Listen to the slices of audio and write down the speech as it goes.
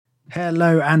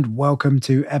Hello and welcome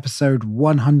to episode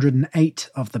 108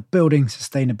 of the Building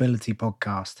Sustainability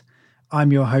Podcast.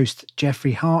 I'm your host,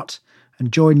 Jeffrey Hart,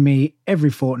 and join me every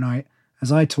fortnight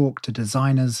as I talk to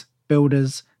designers,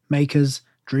 builders, makers,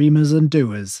 dreamers and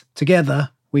doers.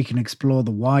 Together, we can explore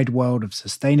the wide world of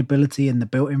sustainability in the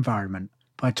built environment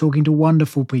by talking to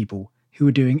wonderful people who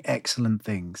are doing excellent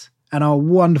things. And our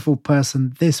wonderful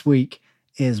person this week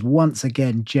is once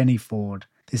again Jenny Ford.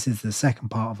 This is the second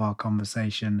part of our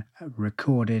conversation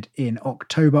recorded in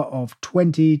October of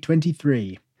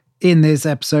 2023. In this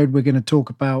episode, we're going to talk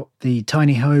about the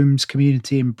tiny homes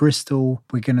community in Bristol.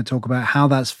 We're going to talk about how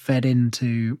that's fed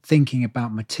into thinking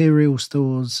about material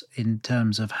stores in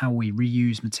terms of how we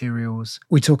reuse materials.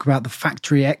 We talk about the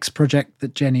FactoryX project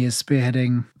that Jenny is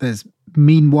spearheading. There's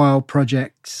meanwhile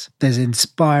projects. There's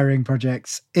inspiring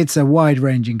projects. It's a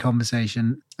wide-ranging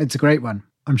conversation. It's a great one.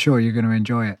 I'm sure you're going to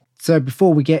enjoy it. So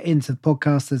before we get into the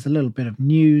podcast, there's a little bit of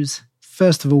news.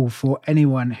 First of all, for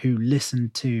anyone who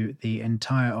listened to the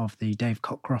entire of the Dave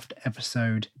Cockcroft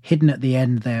episode, hidden at the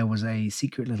end there was a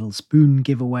secret little spoon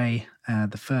giveaway,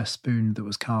 the first spoon that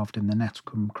was carved in the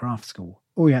Nettlecombe Craft School.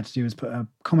 All you had to do was put a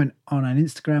comment on an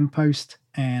Instagram post,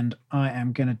 and I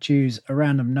am going to choose a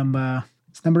random number.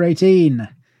 It's number 18,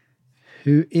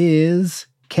 who is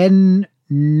Ken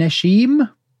Neshim.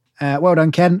 Well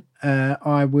done, Ken.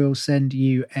 I will send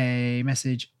you a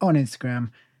message on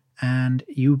Instagram and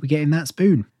you will be getting that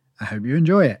spoon. I hope you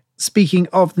enjoy it. Speaking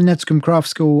of the Nettlecombe Craft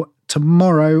School,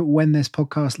 tomorrow when this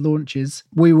podcast launches,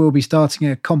 we will be starting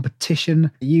a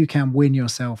competition. You can win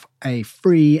yourself a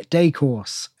free day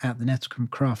course at the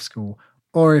Nettlecombe Craft School.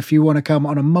 Or if you want to come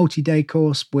on a multi-day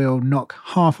course, we'll knock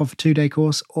half off a 2-day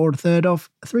course or a third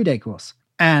off a 3-day course.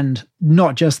 And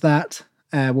not just that,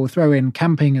 we'll throw in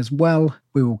camping as well.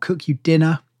 We will cook you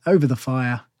dinner over the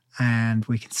fire and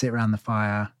we can sit around the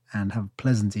fire and have a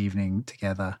pleasant evening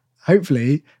together.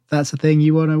 Hopefully that's a thing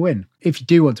you want to win. If you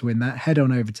do want to win that, head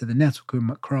on over to the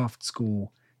Nettlecombe Craft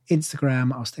School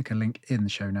Instagram. I'll stick a link in the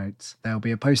show notes. There'll be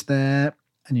a post there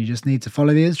and you just need to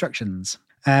follow the instructions.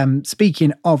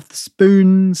 Speaking of the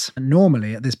spoons,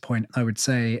 normally at this point I would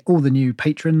say all the new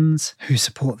patrons who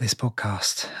support this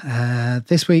podcast.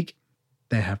 This week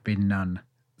there have been none.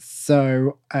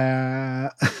 So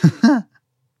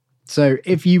So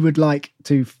if you would like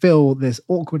to fill this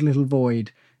awkward little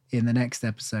void in the next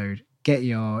episode, get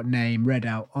your name read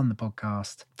out on the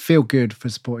podcast, feel good for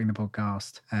supporting the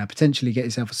podcast, potentially get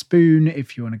yourself a spoon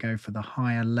if you want to go for the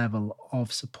higher level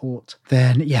of support,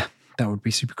 then yeah, that would be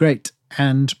super great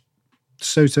and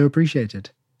so appreciated.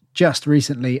 Just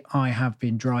recently, I have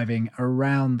been driving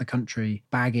around the country,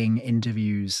 bagging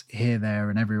interviews here, there,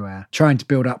 and everywhere, trying to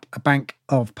build up a bank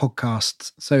of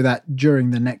podcasts so that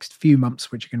during the next few months,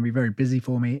 which are going to be very busy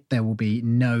for me, there will be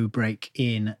no break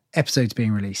in episodes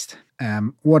being released.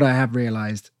 What I have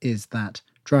realised is that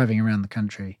driving around the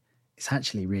country is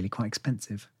actually really quite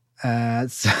expensive.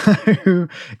 So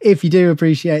if you do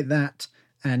appreciate that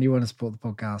and you want to support the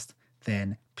podcast,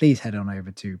 then please head on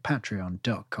over to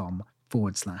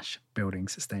patreon.com/building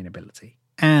sustainability.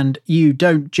 And you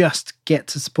don't just get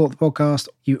to support the podcast,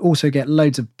 you also get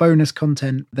loads of bonus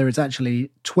content. There is actually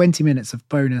 20 minutes of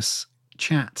bonus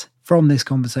chat from this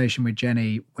conversation with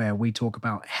Jenny where we talk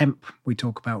about hemp, we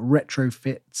talk about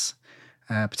retrofits,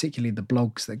 particularly the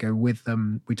blogs that go with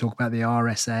them. We talk about the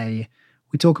RSA.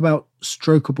 We talk about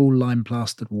strokeable lime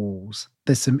plastered walls.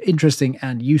 There's some interesting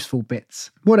and useful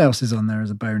bits. What else is on there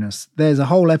as a bonus? There's a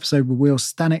whole episode with Will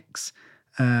Stanix,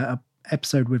 a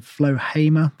episode with Flo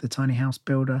Hamer, the tiny house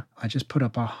builder. I just put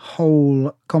up a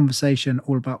whole conversation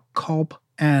all about cob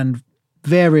and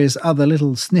various other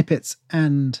little snippets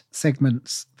and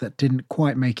segments that didn't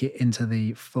quite make it into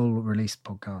the full released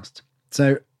podcast.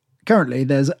 So currently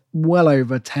there's well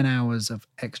over 10 hours of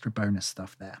extra bonus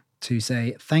stuff there to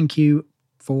say thank you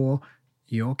for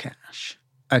your cash.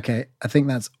 Okay, I think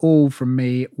that's all from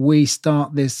me. We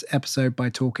start this episode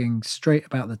by talking straight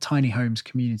about the tiny homes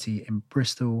community in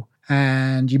Bristol.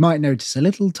 And you might notice a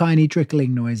little tiny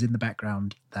trickling noise in the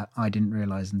background that I didn't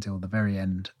realise until the very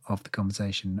end of the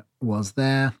conversation was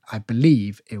there. I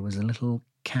believe it was a little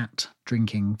cat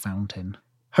drinking fountain.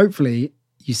 Hopefully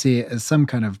you see it as some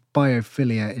kind of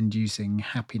biophilia-inducing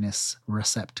happiness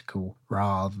receptacle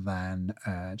rather than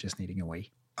just needing a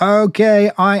wee.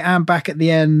 Okay, I am back at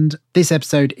the end. This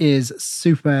episode is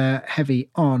super heavy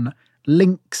on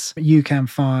links. You can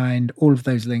find all of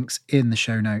those links in the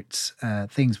show notes,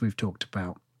 things we've talked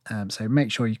about. So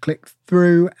make sure you click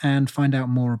through and find out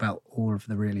more about all of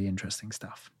the really interesting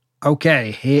stuff.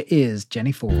 Okay, here is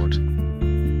Jenny Ford.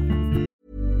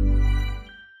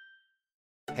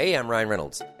 Hey, I'm Ryan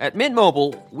Reynolds. At Mint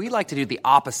Mobile, we like to do the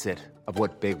opposite of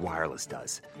what Big Wireless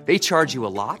does. They charge you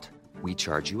a lot, we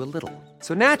charge you a little.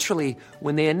 So naturally,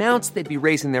 when they announced they'd be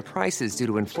raising their prices due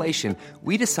to inflation,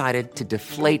 we decided to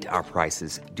deflate our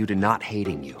prices due to not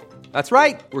hating you. That's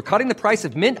right. We're cutting the price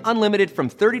of Mint Unlimited from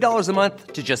 $30 a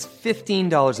month to just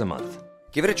 $15 a month.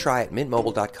 Give it a try at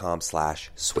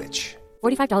mintmobile.com/switch.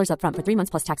 $45 up front for 3 months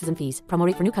plus taxes and fees. Promo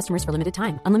rate for new customers for limited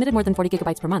time. Unlimited more than 40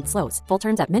 gigabytes per month. Slows full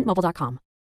terms at mintmobile.com.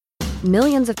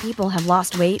 Millions of people have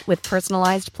lost weight with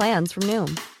personalized plans from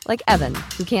Noom. Like Evan,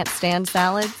 who can't stand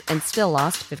salads and still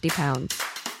lost 50 pounds.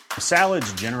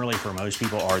 Salads generally for most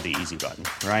people are the easy button,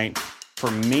 right? For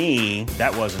me,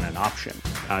 that wasn't an option.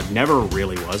 I never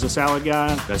really was a salad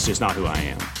guy. That's just not who I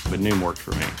am. But Noom worked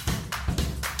for me.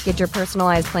 Get your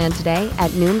personalized plan today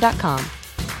at Noom.com.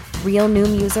 Real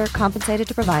Noom user compensated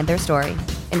to provide their story.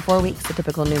 In 4 weeks, the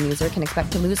typical Noom user can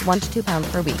expect to lose 1 to 2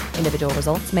 pounds per week. Individual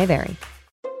results may vary.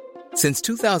 Since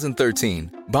 2013,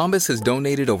 Bombas has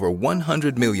donated over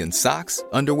 100 million socks,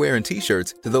 underwear, and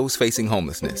T-shirts to those facing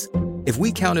homelessness. If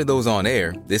we counted those on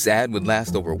air, this ad would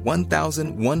last over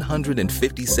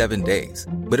 1,157 days.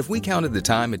 But if we counted the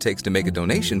time it takes to make a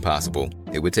donation possible,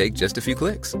 it would take just a few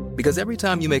clicks. Because every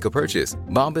time you make a purchase,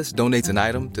 Bombas donates an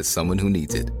item to someone who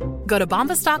needs it. Go to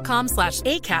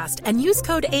bombas.com/ACAST and use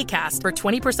code ACAST for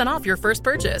 20% off your first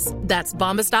purchase. That's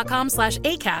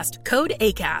bombas.com/ACAST, code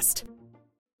ACAST.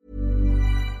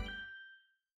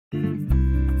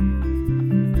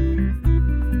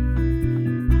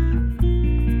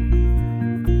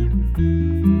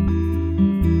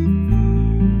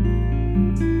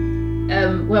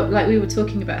 Well, like we were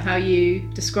talking about how you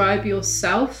describe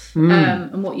yourself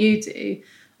and what you do.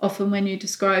 Often when you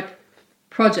describe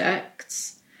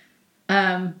projects,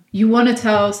 you want to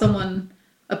tell someone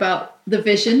about the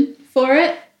vision for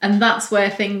it, and that's where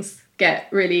things get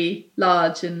really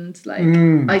large and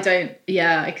like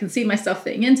I can see myself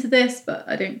fitting into this, but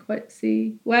I don't quite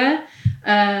see where.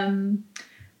 And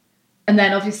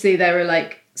then obviously there are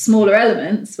like smaller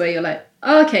elements where you're like,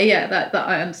 oh, okay, yeah, that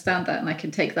I understand that and I can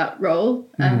take that role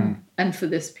and for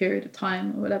this period of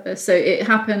time or whatever. So it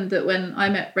happened that when I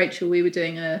met Rachel, we were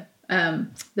doing there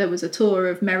was a tour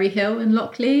of Merry Hill in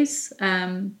Lockleys,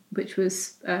 which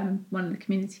was one of the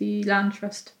community land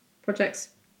trust projects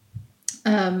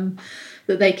that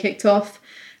they kicked off.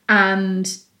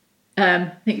 And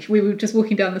I think we were just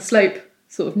walking down the slope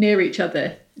sort of near each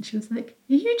other. And she was like,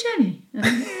 are you Jenny? And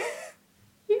I'm like,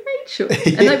 you Rachel?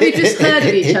 And like we just heard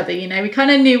of each other, you know, we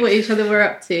kind of knew what each other were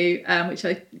up to, which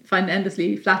I find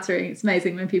endlessly flattering. It's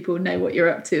amazing when people know what you're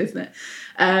up to, isn't it?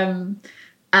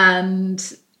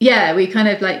 And yeah, we kind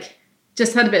of like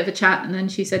just had a bit of a chat, and then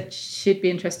she said she'd be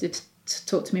interested to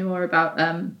talk to me more about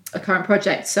a current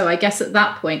project. So I guess at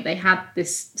that point they had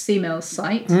this Sea Mills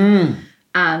site,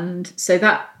 and so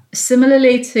that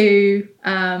similarly to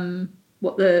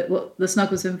what the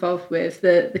Snug was involved with,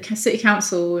 the City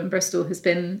Council in Bristol has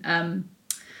been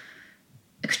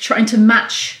trying to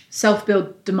match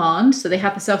self-build demand. So they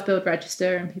have the self-build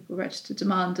register and people register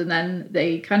demand, and then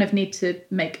they kind of need to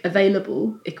make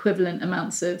available equivalent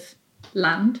amounts of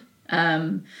land.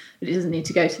 But it doesn't need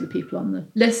to go to the people on the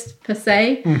list per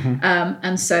se.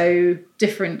 And so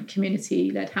different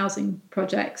community-led housing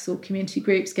projects or community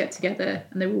groups get together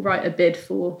and they will write a bid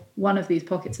for one of these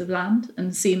pockets of land.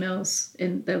 And Sea Mills,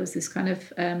 there was this kind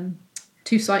of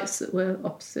two sites that were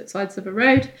opposite sides of a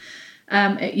road.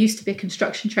 It used to be a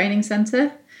construction training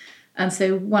centre. And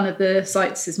so one of the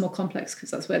sites is more complex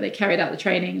because that's where they carried out the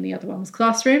training, and the other one was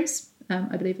classrooms.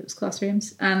 I believe it was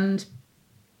classrooms. And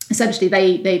essentially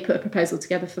they put a proposal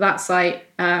together for that site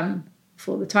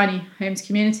for the tiny homes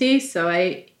community. So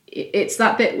it's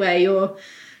that bit where you're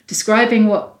describing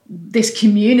what this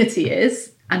community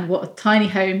is and what a tiny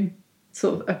home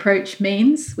sort of approach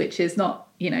means, which is not,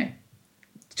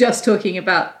 just talking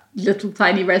about little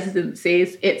tiny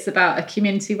residencies. It's about a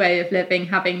community way of living,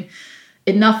 having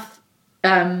enough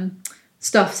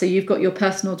stuff so you've got your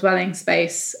personal dwelling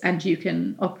space and you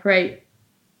can operate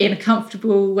in a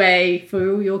comfortable way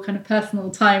for all your kind of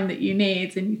personal time that you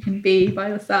need, and you can be by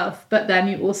yourself. But then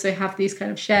you also have these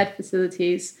kind of shared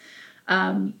facilities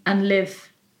and live,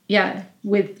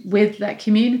 with that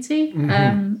community.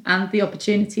 And the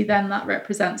opportunity then that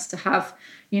represents to have,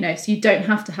 so you don't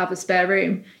have to have a spare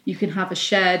room. You can have a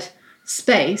shared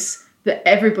space that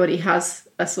everybody has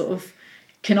a sort of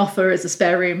can offer as a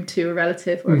spare room to a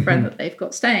relative or a friend that they've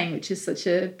got staying, which is such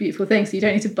a beautiful thing. So you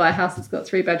don't need to buy a house that's got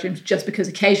 3 bedrooms just because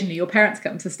occasionally your parents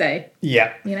come to stay.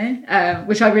 Yeah.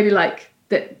 Which I really like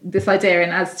this idea,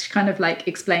 and as she kind of like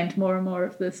explained more and more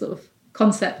of the sort of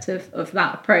concept of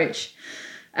that approach.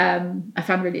 I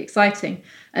found really exciting.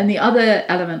 And the other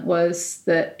element was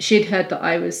that she'd heard that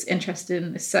I was interested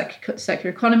in the circular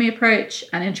economy approach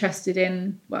and interested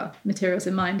in, well, materials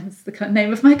in mind is the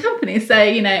name of my company. So,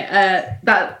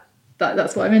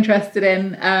 that's what I'm interested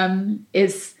in,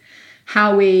 is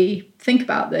how we think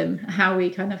about them, how we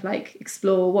kind of like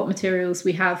explore what materials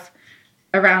we have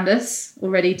around us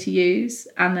already to use,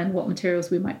 and then what materials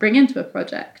we might bring into a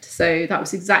project. So that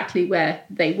was exactly where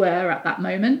they were at that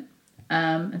moment.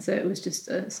 And so it was just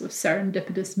a sort of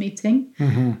serendipitous meeting,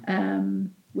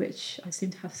 which I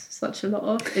seem to have such a lot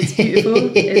of. It's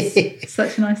beautiful. It's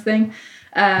such a nice thing.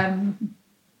 And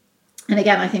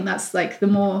again, I think that's like the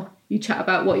more you chat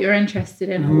about what you're interested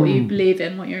in or what you believe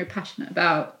in, what you're passionate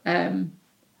about, the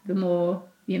more,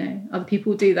 other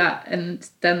people do that. And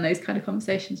then those kind of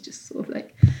conversations just sort of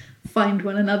like find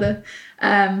one another.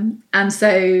 And so,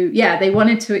 they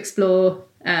wanted to explore,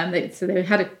 so they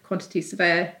had a quantity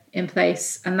surveyor in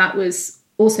place, and that was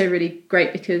also really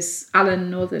great because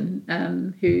Alan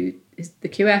Northern, who is the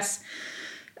QS,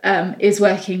 is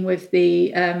working with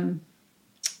the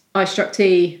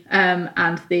iStruct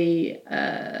and the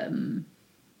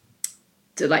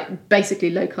basically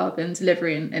low carbon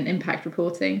delivery and impact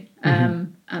reporting,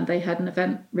 and they had an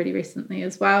event really recently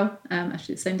as well,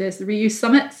 actually the same day as the Reuse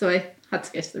Summit, so I had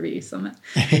to go to the Reuse Summit.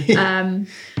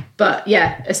 But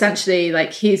essentially,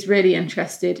 like, he's really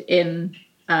interested in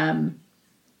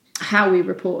how we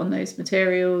report on those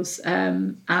materials,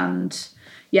 and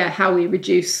how we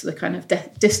reduce the kind of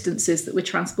distances that we're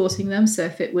transporting them. So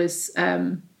if it was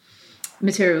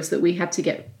materials that we had to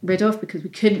get rid of because we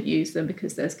couldn't use them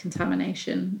because there's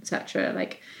contamination, etc.,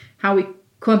 like how we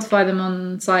quantify them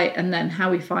on site, and then how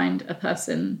we find a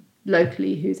person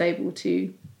locally who's able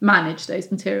to manage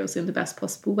those materials in the best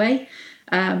possible way.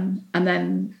 And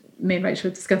then me and Rachel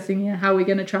were discussing how we're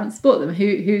going to transport them,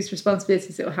 whose responsibility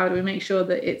is it, or how do we make sure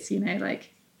that it's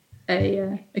like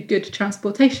a good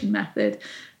transportation method,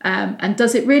 and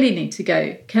does it really need to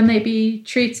go, can they be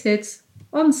treated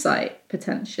on site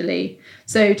potentially?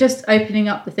 So just opening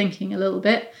up the thinking a little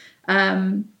bit,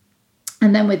 and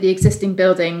then with the existing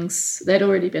buildings, there'd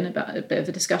already been a bit of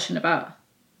a discussion about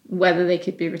whether they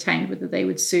could be retained, whether they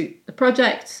would suit the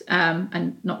project,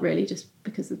 and not really just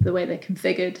because of the way they're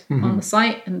configured on the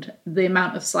site and the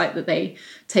amount of site that they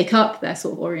take up. Their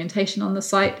sort of orientation on the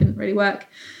site didn't really work.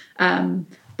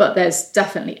 But there's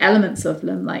definitely elements of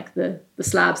them, like the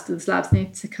slabs. Do the slabs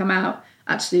need to come out?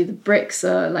 Actually, the bricks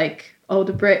are like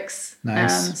older bricks.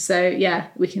 Nice. So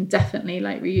we can definitely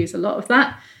like reuse a lot of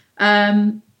that.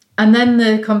 And then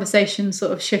the conversation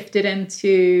sort of shifted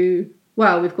into,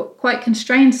 well, we've got quite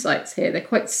constrained sites here. They're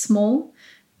quite small.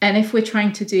 And if we're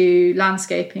trying to do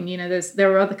landscaping,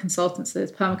 there are other consultants.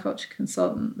 There's permaculture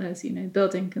consultant, there's,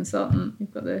 building consultant.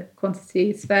 We've got the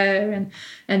quantity surveyor and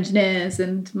engineers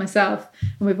and myself.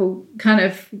 And we've all kind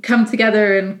of come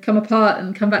together and come apart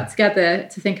and come back together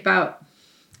to think about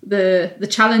the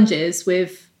challenges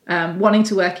with wanting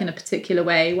to work in a particular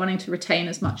way, wanting to retain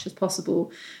as much as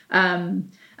possible.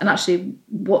 And actually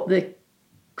what the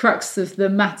crux of the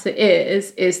matter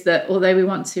is that although we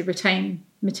want to retain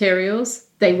materials,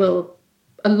 a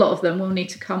lot of them will need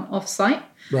to come off site.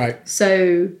 Right.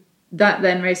 So that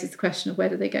then raises the question of where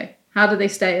do they go? How do they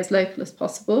stay as local as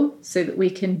possible so that we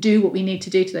can do what we need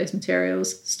to do to those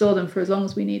materials, store them for as long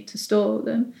as we need to store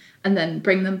them, and then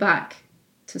bring them back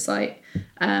to site?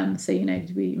 So,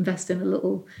 do we invest in a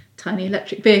little tiny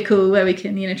electric vehicle where we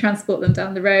can, transport them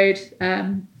down the road?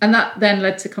 And that then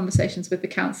led to conversations with the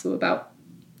council about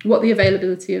what the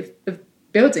availability of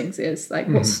buildings is, like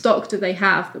what stock do they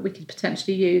have that we could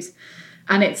potentially use.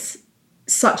 And it's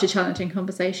such a challenging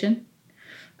conversation,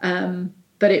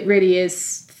 but it really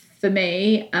is, for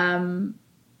me,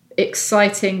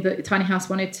 exciting that Tiny House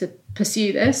wanted to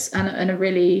pursue this and are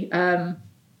really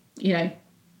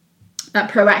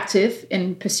proactive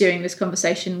in pursuing this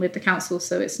conversation with the council.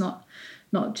 So it's not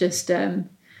just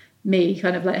me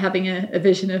kind of like having a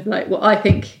vision of like what I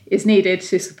think is needed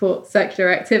to support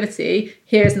circular activity.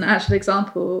 Here is an actual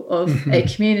example of a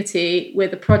community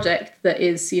with a project that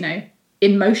is,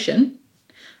 in motion,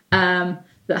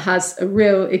 that has a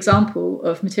real example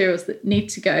of materials that need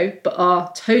to go but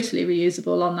are totally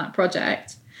reusable on that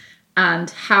project.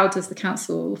 And how does the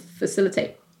council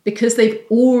facilitate? Because they've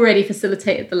already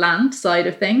facilitated the land side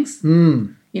of things.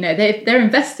 They're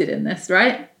invested in this,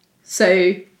 right?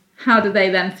 So how do they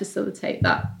then facilitate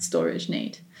that storage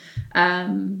need?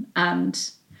 And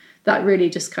that really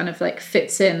just kind of like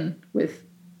fits in with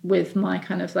my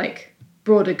kind of like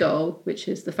broader goal, which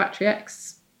is the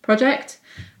FactoryX project.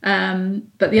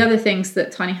 But the other things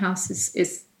that Tiny House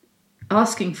is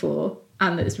asking for,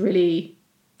 and that is really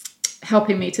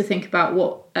helping me to think about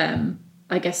what,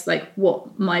 I guess, like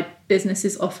what my business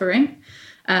is offering.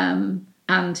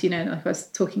 And, you know, like I was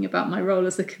talking about my role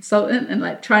as a consultant and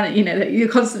like trying to, you know, you're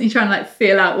constantly trying to like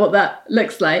feel out what that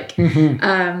looks like.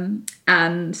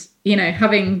 And, you know,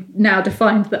 having now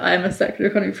defined that I am a circular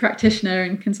economy practitioner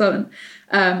and consultant,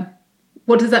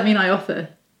 what does that mean I offer?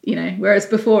 You know, whereas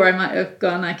before I might have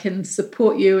gone, I can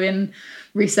support you in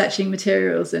researching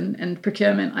materials and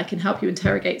procurement. I can help you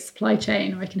interrogate supply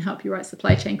chain, or I can help you write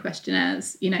supply chain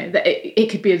questionnaires. You know, that it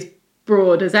could be as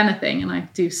broad as anything. And I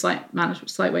do site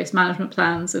waste management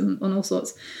plans and all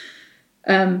sorts,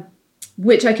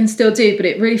 which I can still do. But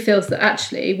it really feels that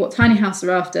actually what Tiny House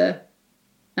are after,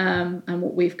 and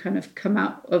what we've kind of come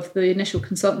out of the initial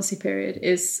consultancy period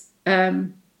is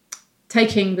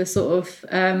taking the sort of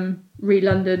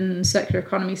Re-London circular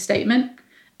economy statement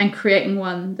and creating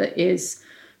one that is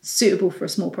suitable for a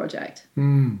small project,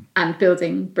 and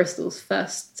building Bristol's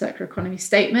first circular economy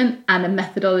statement and a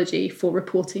methodology for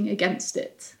reporting against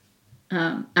it.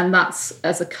 And that's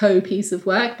as a co-piece of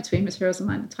work between Materials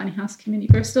Online and Tiny House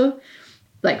Community Bristol,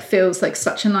 like feels like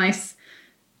such a nice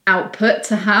output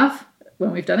to have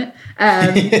when we've done it.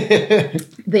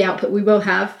 The output we will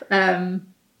have,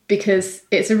 because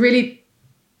it's a really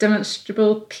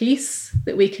demonstrable piece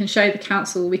that we can show the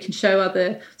council, we can show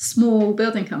other small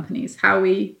building companies how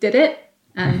we did it,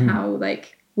 and how,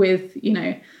 like, with, you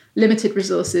know, limited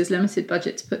resources, limited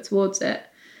budget to put towards it,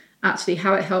 actually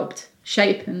how it helped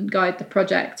shape and guide the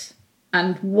project,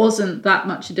 and wasn't that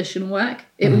much additional work.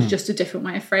 It was just a different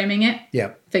way of framing it.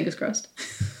 Yeah. Fingers crossed.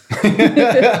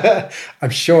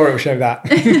 I'm sure it will show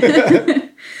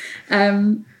that.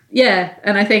 Yeah,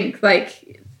 and I think, like,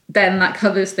 then that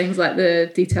covers things like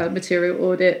the detailed material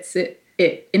audits.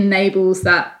 It enables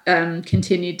that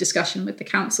continued discussion with the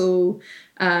council,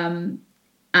 and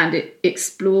it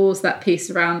explores that piece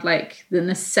around, like, the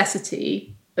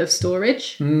necessity of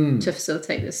storage to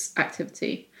facilitate this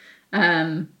activity.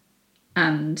 And,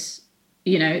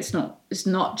 you know, it's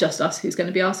not just us who's going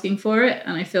to be asking for it.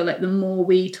 And I feel like the more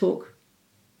we talk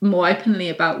more openly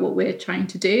about what we're trying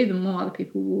to do, the more other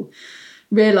people will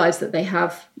realise that they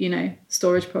have, you know,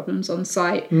 storage problems on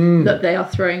site, that they are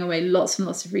throwing away lots and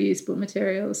lots of reusable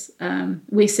materials.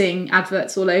 We're seeing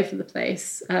adverts all over the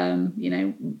place, you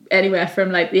know, anywhere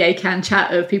from like the ACAN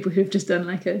chat of people who've just done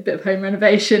like a bit of home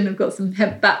renovation and got some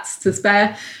hemp bats to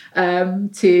spare,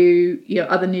 to, you know,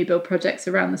 other new build projects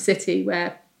around the city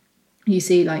where you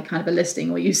see like kind of a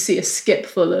listing, or you see a skip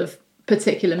full of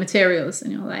particular materials,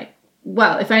 and you're like,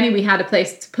 well, if only we had a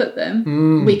place to put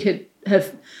them, we could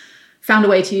have found a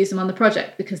way to use them on the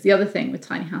project. Because the other thing with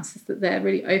Tiny House is that they're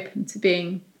really open to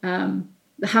being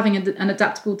having an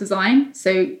adaptable design.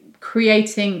 So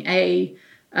creating a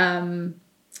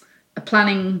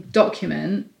planning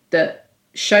document that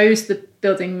shows the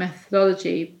building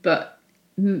methodology, but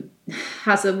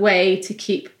has a way to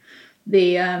keep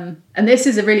the and this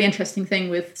is a really interesting thing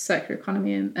with circular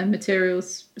economy and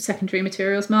materials, secondary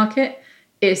materials market,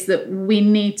 is that we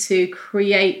need to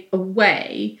create a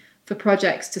way for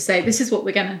projects to say, this is what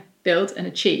we're going to build and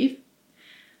achieve,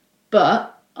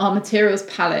 but our materials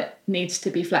palette needs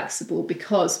to be flexible,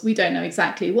 because we don't know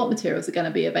exactly what materials are going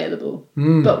to be available,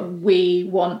 but we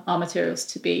want our materials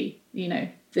to be, you know,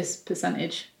 this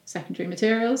percentage secondary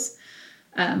materials.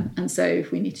 And so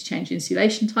if we need to change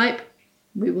insulation type,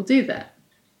 we will do that.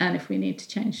 And if we need to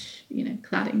change, you know,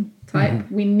 cladding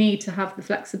type, we need to have the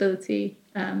flexibility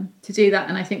to do that.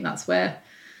 And I think that's where,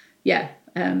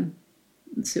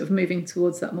 sort of moving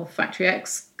towards that more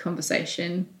FactoryX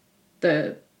conversation,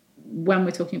 when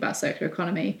we're talking about circular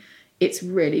economy, it's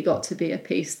really got to be a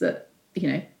piece that, you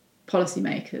know,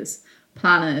 policymakers,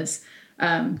 planners,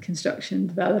 construction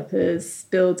developers,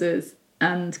 builders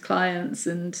and clients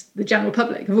and the general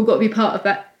public have all got to be part of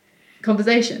that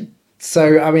conversation.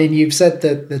 So, I mean, you've said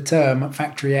the term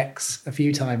FactoryX a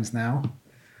few times now.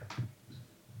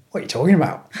 What are you talking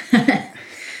about?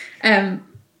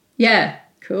 Yeah,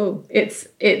 cool. It's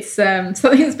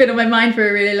something that's been on my mind for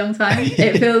a really long time.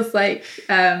 It feels like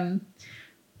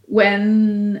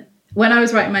when I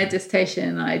was writing my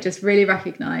dissertation, I just really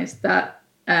recognised that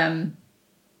I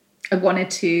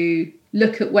wanted to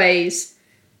look at ways,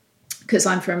 because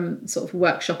I'm from sort of a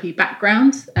workshopy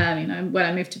background. You know, when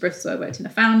I moved to Bristol, I worked in a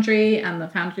foundry, and the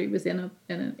foundry was in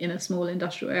a small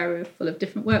industrial area full of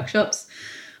different workshops.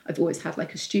 I've always had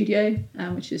like a studio,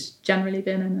 which has generally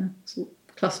been in a sort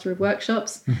of cluster of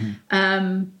workshops.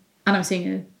 And I'm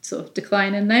seeing a sort of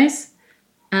decline in those.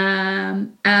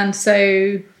 And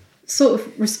so sort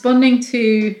of responding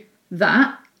to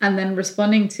that, and then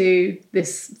responding to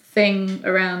this thing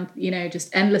around, you know,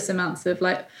 just endless amounts of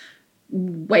like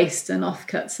waste and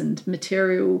offcuts and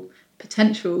material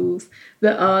potentials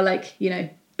that are like, you know,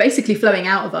 basically flowing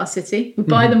out of our city. We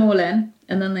buy them all in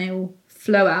and then they all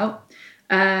flow out.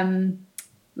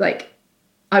 Like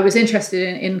I was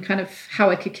interested in kind of how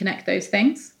I could connect those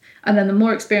things. And then the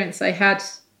more experience I had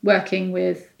working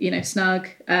with, you know, Snug,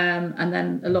 and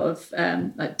then a lot of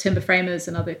like timber framers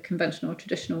and other conventional,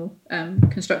 traditional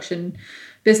construction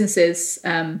businesses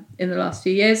in the last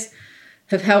few years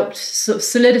have helped sort of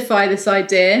solidify this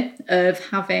idea of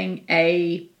having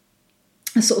a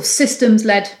sort of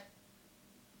systems-led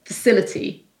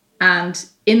facility and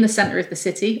in the center of the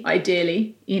city,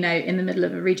 ideally, you know, in the middle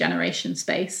of a regeneration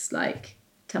space like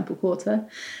Temple Quarter,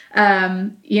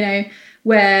 you know,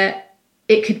 where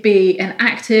it could be an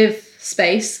active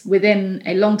space within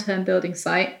a long-term building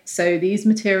site. So these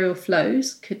material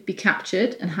flows could be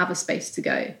captured and have a space to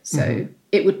go. So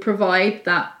it would provide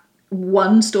that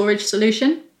one storage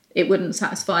solution. It wouldn't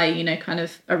satisfy, you know, kind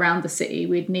of around the city.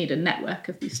 We'd need a network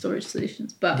of these storage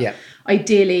solutions. But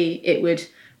ideally, it would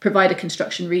provide a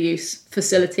construction reuse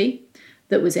facility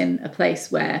that was in a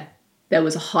place where there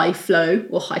was a high flow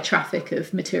or high traffic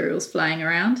of materials flying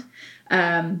around.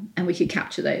 And we could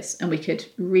capture those and we could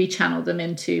rechannel them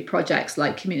into projects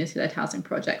like community-led housing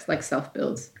projects, like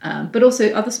self-builds. But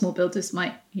also other small builders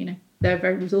might, you know, they're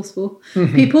very resourceful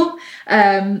people.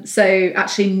 So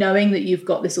actually knowing that you've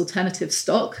got this alternative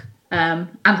stock and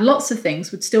lots of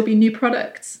things would still be new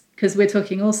products, because we're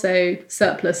talking also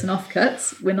surplus and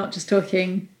offcuts. We're not just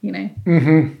talking, you know,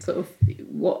 sort of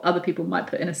what other people might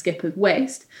put in a skip of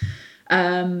waste.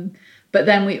 But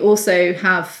then we also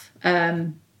have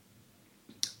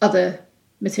other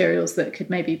materials that could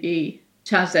maybe be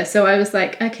charged there. So I was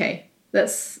like, okay,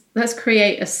 let's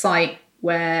create a site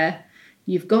where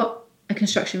you've got a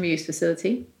construction reuse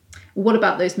facility. What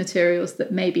about those materials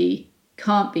that maybe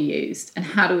can't be used? And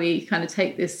how do we kind of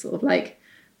take this sort of like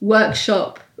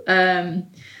workshop,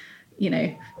 you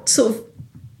know, sort of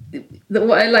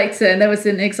what I liked, and there was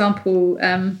an example,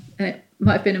 and it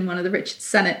might have been in one of the Richard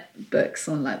Sennett books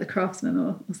on like the craftsman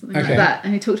or something like that.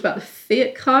 And he talked about the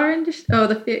Fiat car industry, or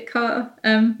the Fiat car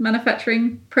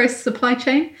manufacturing process supply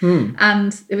chain.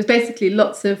 And it was basically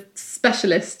lots of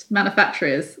specialist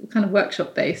manufacturers, kind of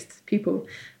workshop based people.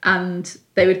 And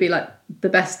they would be like the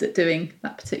best at doing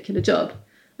that particular job.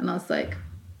 And I was like,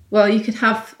 well, you could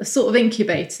have a sort of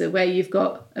incubator where you've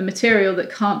got a material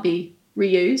that can't be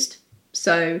reused.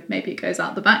 So maybe it goes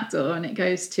out the back door and it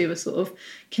goes to a sort of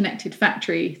connected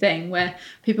factory thing where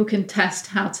people can test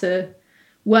how to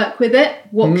work with it.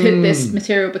 What could this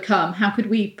material become? How could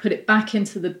we put it back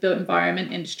into the built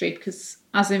environment industry? Because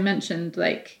as I mentioned,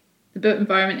 like the built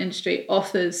environment industry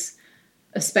offers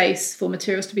a space for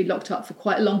materials to be locked up for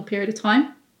quite a long period of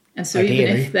time. And so ideally,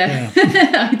 even if they're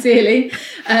ideally,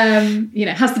 you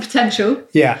know, has the potential.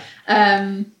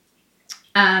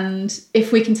 And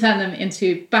if we can turn them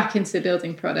back into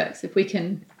building products, if we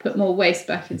can put more waste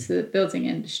back into the building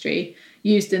industry,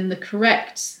 used in the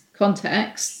correct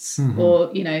contexts,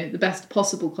 or, you know, the best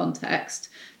possible context,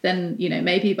 then, you know,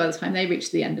 maybe by the time they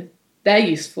reach the end of their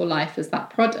useful life as that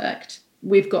product,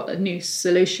 we've got a new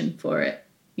solution for it,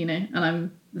 you know.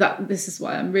 And this is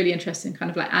why I'm really interested in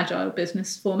kind of like agile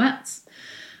business formats.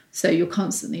 So you're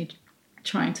constantly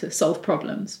trying to solve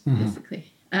problems,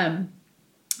 basically.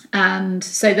 And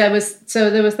so there was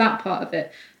that part of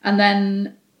it. And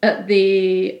then at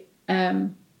the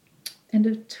end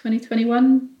of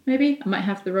 2021, maybe, I might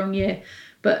have the wrong year,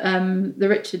 but the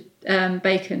Richard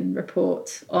Bacon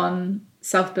report on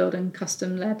self-build and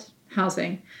custom-led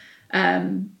housing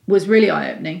was really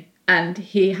eye-opening. And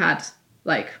he had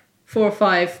like 4 or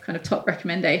 5 kind of top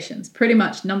recommendations. Pretty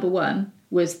much number one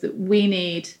was that we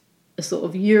need a sort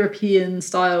of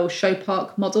European-style show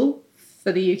park model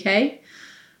for the UK.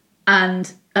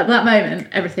 And at that moment,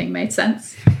 everything made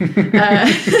sense.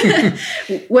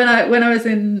 When I was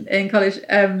in college,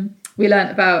 we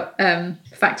learned about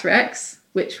FactoryX,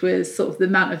 which was sort of the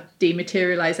amount of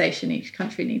dematerialization each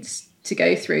country needs to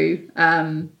go through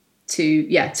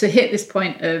to hit this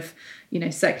point of, you know,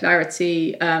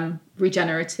 circularity,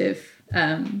 regenerative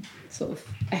sort of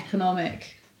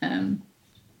economic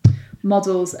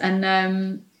models.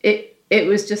 And it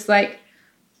was just like,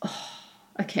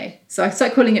 okay, so I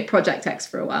started calling it Project X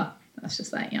for a while. That's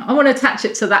just like, you know, I want to attach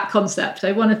it to that concept.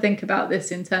 I want to think about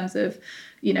this in terms of,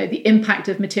 you know, the impact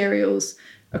of materials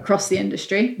across the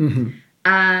industry.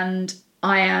 And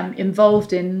I am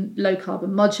involved in low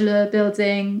carbon modular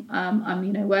building. I'm,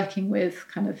 you know, working with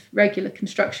kind of regular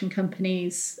construction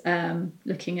companies,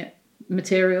 looking at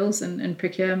materials and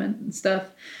procurement and stuff.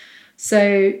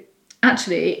 So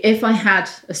actually, if I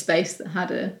had a space that had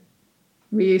a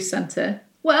reuse centre,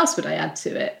 what else would I add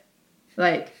to it?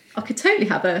 Like, I could totally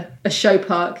have a show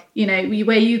park,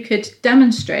 where you could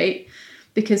demonstrate,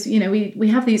 because, we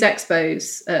have these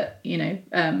expos at,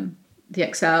 the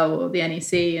Excel or the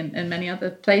NEC and many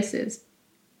other places,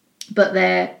 but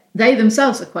they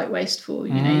themselves are quite wasteful.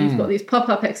 You've got these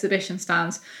pop-up exhibition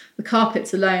stands, the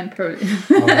carpets alone probably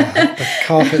the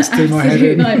carpets do my head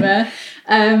in. Nightmare.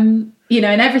 And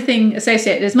everything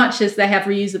associated, as much as they have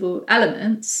reusable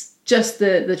elements, just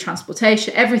the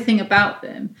transportation, everything about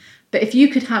them. But if you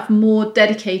could have more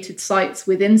dedicated sites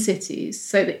within cities,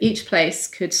 so that each place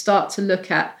could start to look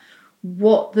at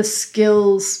what the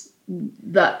skills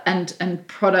that and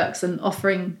products and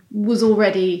offering was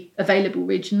already available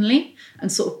regionally, and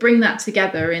sort of bring that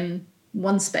together in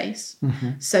one space.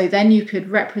 So then you could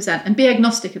represent and be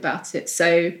agnostic about it.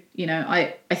 So,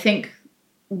 I think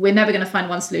we're never going to find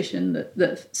one solution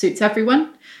that suits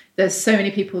everyone. There's so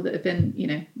many people that have been,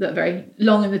 that are very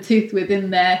long in the tooth within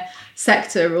their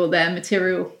sector or their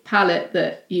material palette,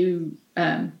 that you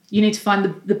need to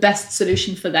find the best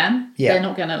solution for them. Yeah. They're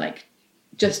not going to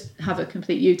just have a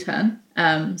complete U-turn.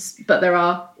 But there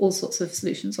are all sorts of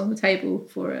solutions on the table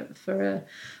for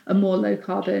a more low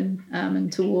carbon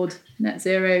and toward net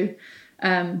zero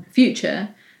future.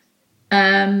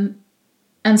 And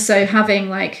so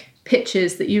having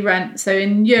pitches that you rent. So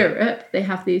in Europe, they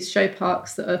have these show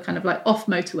parks that are kind of off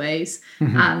motorways,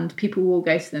 and people will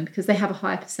go to them because they have a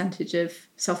higher percentage of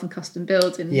self and custom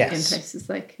build in places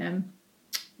like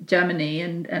Germany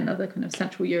and other kind of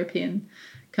Central European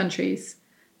countries,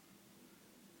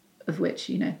 of which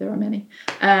there are many.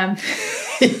 I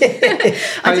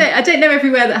don't know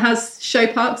everywhere that has show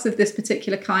parks of this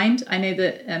particular kind. I know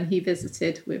that he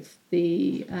visited with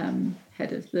the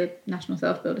head of the National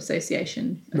Self-Build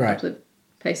Association a couple of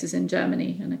places in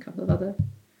Germany and a couple of other.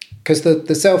 Because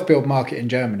the self-build market in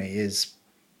Germany is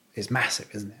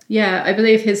massive, isn't it? Yeah, I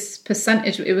believe his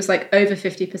percentage, it was over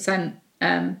 50%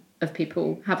 of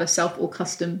people have a self or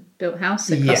custom built house.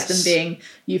 So custom being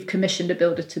you've commissioned a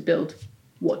builder to build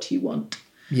what you want.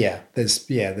 Yeah, there's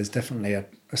definitely a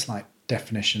slight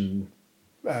definition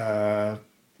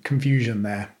confusion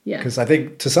there. Yeah. Because I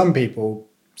think to some people,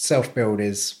 self-build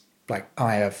is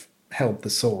I have held the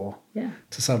saw. Yeah.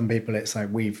 To some people, it's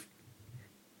we've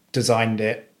designed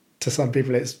it. To some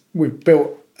people, it's we've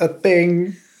built a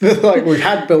thing. We've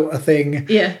had built a thing.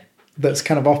 Yeah. That's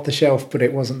kind of off the shelf, but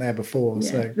it wasn't there before.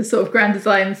 Yeah. So the sort of grand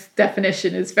design's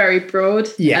definition is very broad.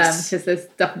 Yes. Because there's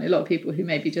definitely a lot of people who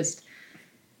maybe just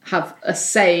have a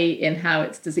say in how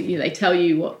it's designed. They tell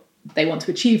you what they want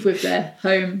to achieve with their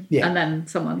home, and then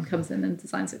someone comes in and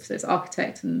designs it. So it's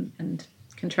architect and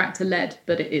contractor led,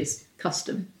 but it is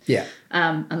custom. Yeah.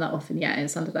 And that often,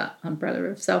 is under that umbrella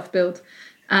of self-build.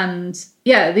 And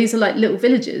these are little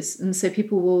villages. And so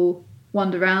people will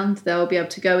wander around, they'll be able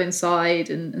to go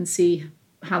inside and see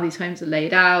how these homes are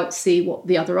laid out, see what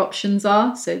the other options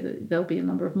are. So that there'll be a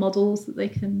number of models that they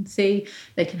can see.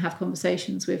 They can have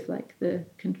conversations with the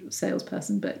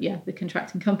salesperson, but the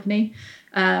contracting company.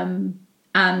 And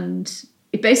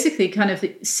it basically kind of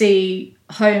see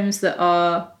homes that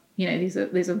are, these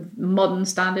are modern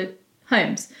standard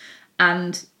homes.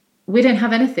 And we don't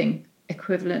have anything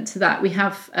equivalent to that. We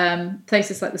have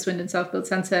places like the Swindon Self-Build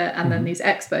Centre and then these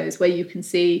expos where you can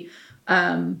see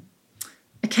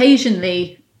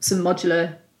occasionally some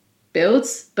modular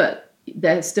builds, but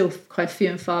they're still quite few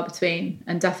and far between,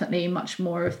 and definitely much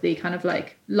more of the kind of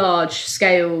large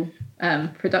scale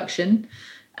production.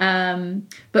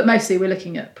 But mostly we're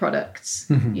looking at products,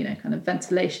 kind of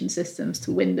ventilation systems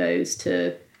to windows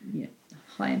to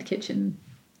high-end kitchen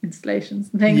installations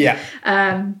and things. Yeah.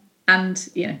 And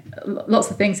lots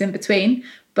of things in between.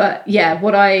 But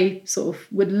what I sort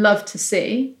of would love to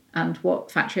see, and what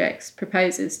FactoryX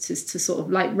proposes, is to sort of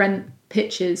rent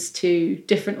pitches to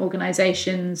different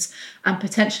organisations and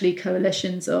potentially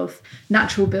coalitions of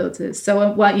natural builders.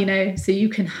 So so you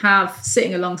can have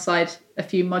sitting alongside a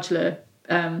few modular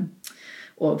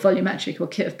or volumetric or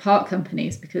kit of part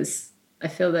companies, because I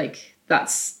feel like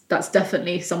that's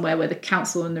definitely somewhere where the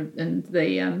council and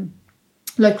the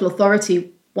local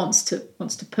authority wants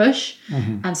to push,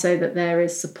 and so that there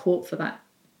is support for that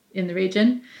in the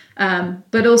region,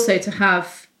 but also to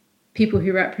have people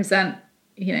who represent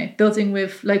building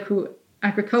with local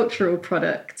agricultural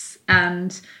products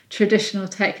and traditional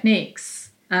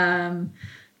techniques. You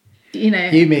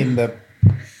mean the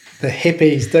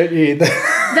hippies, don't you?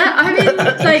 I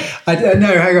no,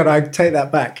 hang on, I take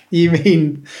that back. You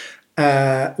mean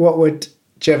what would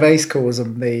Gervais calls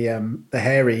them, the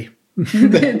hairy?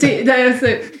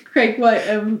 Craig White,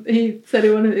 he said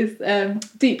in one of his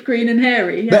deep green and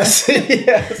hairy. Yeah. That's it,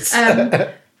 yes.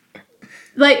 A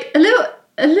little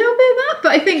bit of that,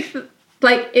 but I think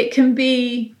it can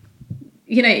be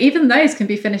you know, even those can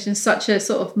be finished in such a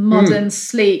sort of modern,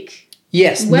 sleek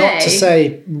Yes, way. not to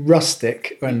say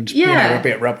rustic and you know, a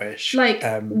bit rubbish. Like,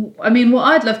 I mean, what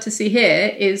I'd love to see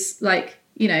here is like,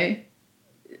 you know,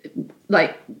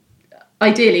 like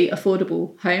ideally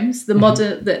affordable homes. The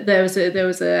modern that there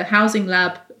was a housing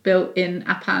lab built in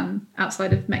Apan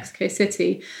outside of Mexico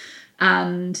City,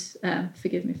 and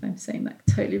forgive me if I'm saying that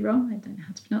totally wrong. I don't know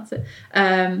how to pronounce it.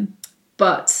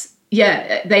 But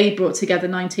yeah, they brought together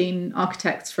 19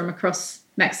 architects from across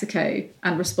Mexico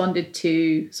and responded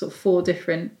to sort of 4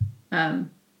 different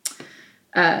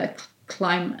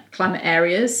climate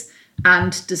areas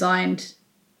and designed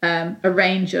a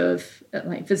range of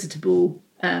like visitable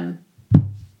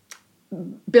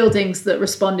buildings that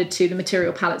responded to the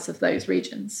material palettes of those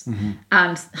regions,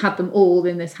 and had them all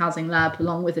in this housing lab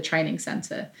along with a training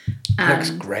centre.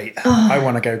 Looks great. I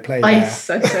want to go play there. I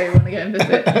so want to go and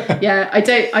visit. Yeah, I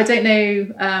don't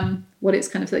know what its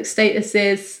kind of like status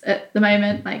is at the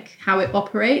moment, like how it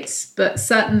operates, but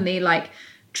certainly like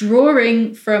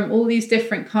drawing from all these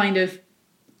different kind of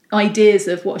ideas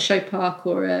of what a show park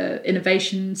or a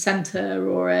innovation centre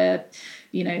or a,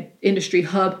 you know, industry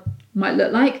hub might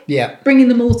look like. Yeah. Bringing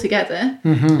them all together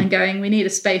and going, we need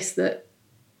a space that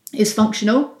is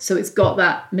functional. So it's got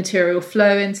that material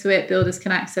flow into it, builders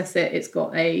can access it. It's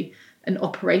got an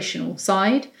operational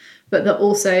side, but that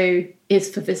also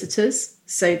is for visitors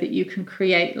so that you can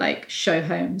create like show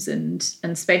homes and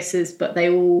spaces, but they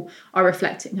all are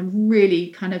reflecting a really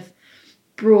kind of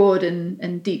broad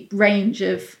and deep range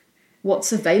of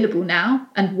what's available now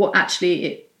and what actually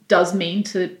it does mean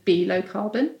to be low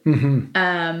carbon.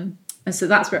 And so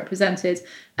that's represented.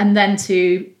 And then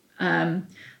to,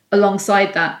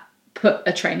 alongside that, put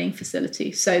a training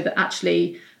facility so that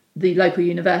actually the local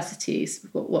universities,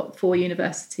 we've got 4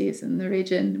 universities in the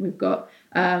region, we've got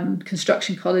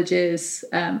construction colleges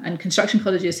and construction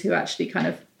colleges who actually kind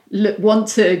of want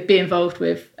to be involved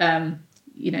with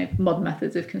you know, modern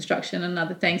methods of construction and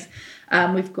other things.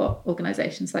 We've got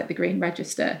organisations like the Green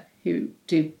Register who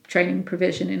do training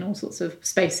provision in all sorts of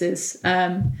spaces,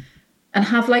 and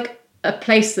have like a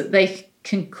place that they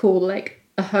can call like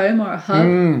a home or a hub,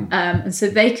 and so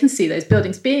they can see those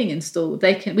buildings being installed.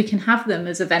 We can have them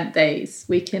as event days.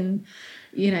 We can,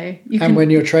 you know,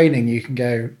 when you're training, you can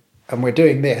go, and we're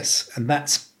doing this, and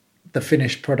that's the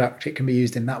finished product. It can be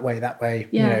used in that way. Yeah.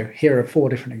 You know, here are 4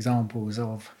 different examples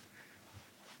of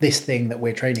this thing that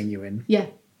we're training you in.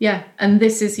 Yeah, and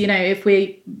this is, you know, if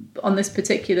we, on this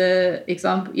particular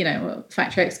example, you know,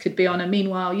 FactoryX could be on a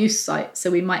meanwhile use site,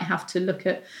 so we might have to look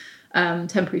at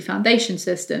temporary foundation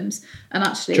systems and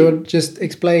actually... Do you want to just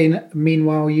explain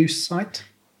meanwhile use site?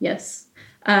 Yes.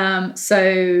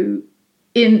 So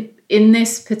in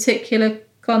this particular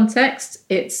context,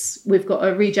 we've got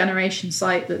a regeneration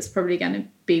site that's probably going to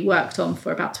be worked on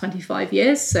for about 25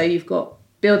 years. So you've got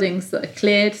buildings that are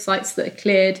cleared, sites that are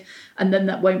cleared, and then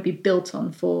that won't be built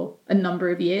on for a number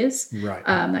of years. Right.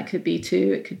 That could be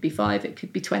 2, it could be 5, it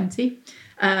could be 20.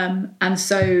 And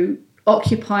so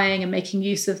occupying and making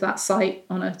use of that site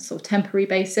on a sort of temporary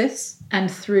basis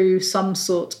and through some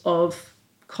sort of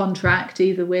contract,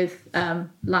 either with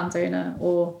landowner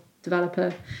or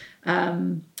developer.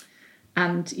 And,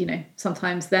 you know,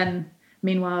 sometimes then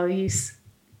meanwhile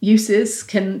uses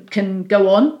can go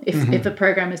on if a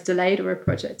program is delayed or a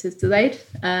project is delayed.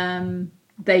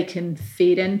 They can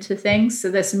feed into things.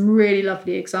 So there's some really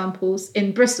lovely examples.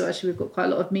 In Bristol, actually, we've got quite a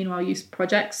lot of meanwhile use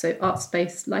projects. So Art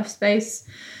Space, Life Space,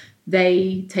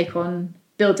 they take on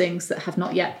buildings that have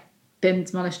not yet been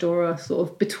demolished or are sort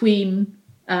of between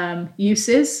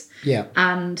uses. Yeah.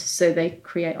 And so they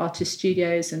create artist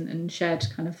studios and shared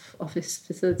kind of office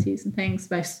facilities and things.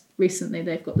 Most recently,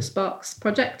 they've got the Sparks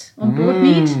project on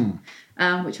Broadmead,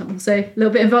 which I'm also a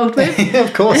little bit involved with.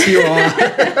 Of course you are.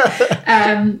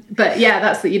 But yeah,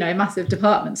 that's a massive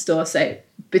department store. So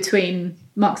between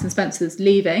Marks and Spencer's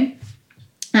leaving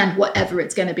and whatever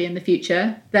it's going to be in the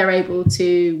future, they're able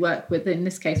to work with, in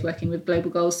this case, working with Global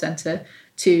Goals Centre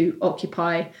to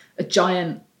occupy a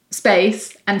giant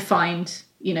space and find,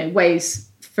 ways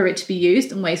for it to be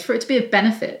used and ways for it to be of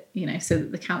benefit, so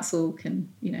that the council can,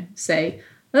 say,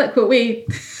 look what we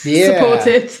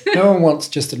supported. No one wants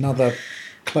just another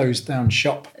closed down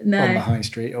shop on the high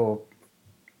street, or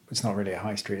it's not really a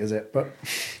high street, is it? But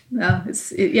no,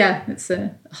 it's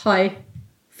a high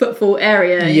footfall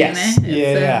area. Yes,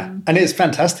 and it's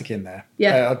fantastic in there.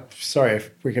 Yeah. Sorry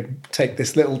if we could take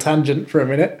this little tangent for a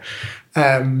minute.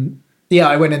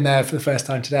 I went in there for the first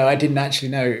time today. I didn't actually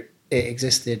know it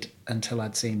existed until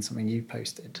I'd seen something you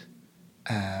posted.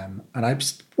 And I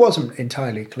just wasn't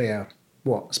entirely clear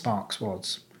what Sparks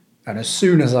was. And as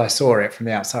soon as I saw it from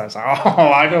the outside, I was like,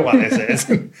 oh, I know what this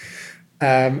is.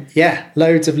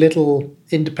 Loads of little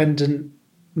independent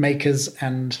makers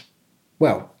and,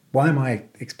 well, why am I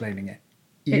explaining it?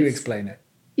 Explain it.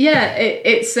 Yeah,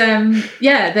 it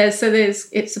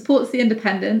supports the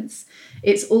independence.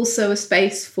 It's also a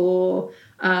space for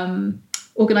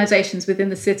organisations within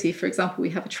the city. For example, we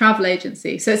have a travel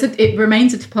agency. So it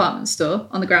remains a department store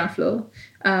on the ground floor,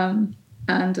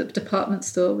 and a department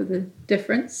store with a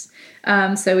difference.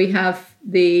 So we have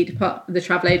the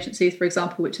travel agencies, for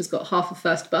example, which has got half a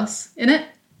First Bus in it.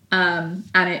 And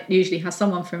it usually has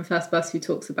someone from First Bus who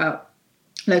talks about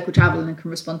local travel and can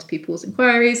respond to people's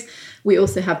inquiries. We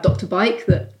also have Dr. Bike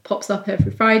that pops up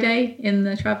every Friday in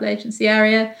the travel agency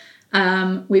area.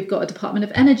 We've got a Department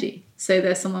of Energy. So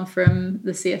there's someone from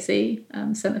the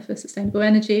CSE, Centre for Sustainable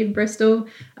Energy in Bristol,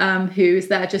 who is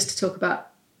there just to talk about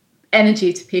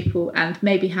energy to people and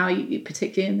maybe how you,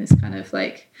 particularly in this kind of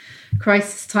like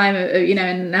crisis time,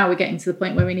 and now we're getting to the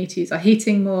point where we need to use our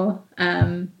heating more,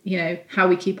 how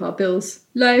we keep our bills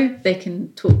low. They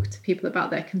can talk to people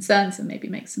about their concerns and maybe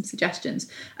make some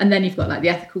suggestions. And then you've got like the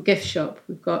ethical gift shop.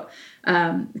 We've got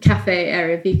the cafe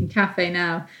area, vegan cafe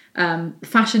now,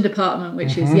 fashion department,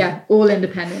 which is all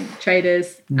independent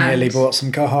traders. Nearly bought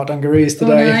some Carhartt dungarees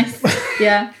today. Oh, nice.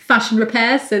 Yeah, fashion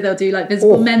repairs. So they'll do like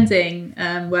visible mending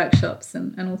workshops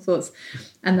and all sorts.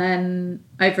 And then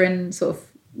over in sort of,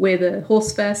 we're the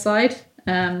horse fair side.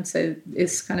 So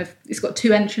it's got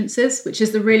two entrances, which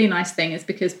is the really nice thing, is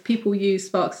because people use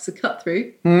Sparks as a cut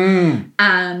through.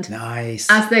 And nice.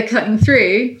 As they're cutting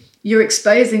through, you're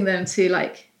exposing them to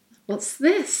like, what's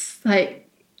this? Like,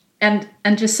 and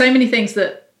just so many things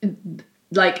that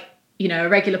like, a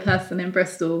regular person in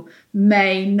Bristol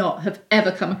may not have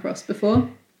ever come across before.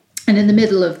 And in the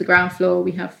middle of the ground floor,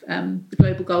 we have the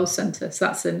Global Goals Centre. So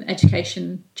that's an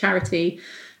education charity,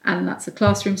 and that's a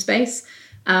classroom space.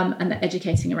 And they're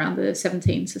educating around the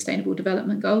 17 Sustainable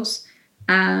Development Goals,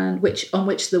 and on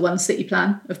which the One City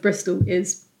Plan of Bristol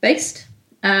is based.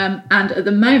 And at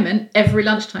the moment, every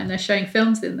lunchtime, they're showing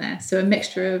films in there. So a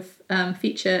mixture of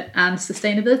feature and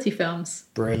sustainability films.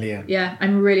 Brilliant. Yeah,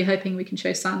 I'm really hoping we can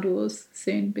show Sand Wars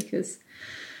soon, because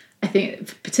I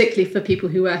think particularly for people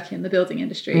who work in the building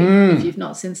industry, if you've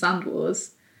not seen Sand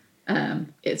Wars,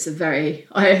 it's a very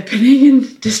eye-opening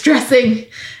and distressing,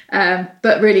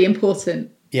 but really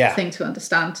important thing to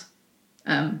understand.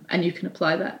 And you can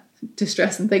apply that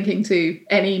distress and thinking to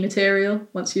any material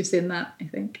once you've seen that, I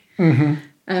think.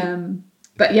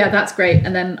 But yeah, that's great.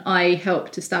 And then I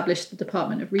helped establish the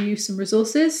Department of Reuse and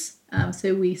Resources.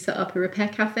 So we set up a repair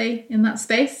cafe in that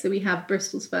space. So we have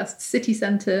Bristol's first city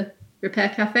centre repair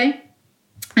cafe.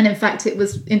 And in fact, it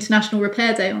was International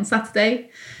Repair Day on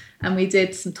Saturday. And we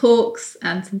did some talks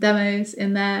and some demos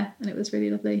in there, and it was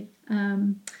really lovely.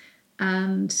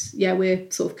 We're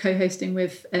sort of co-hosting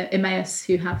with Emmaus,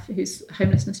 who's a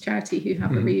homelessness charity, who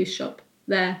have a reuse shop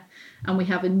there, and we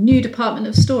have a new Department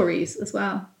of Stories as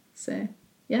well. So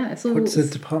yeah, it's all. What's a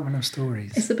Department of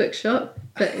Stories? It's a bookshop,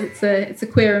 but it's a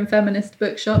queer and feminist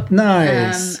bookshop.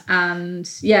 Nice.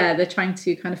 They're trying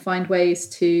to kind of find ways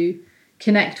to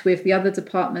connect with the other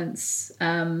departments.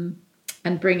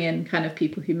 And bring in kind of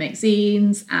people who make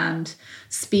zines and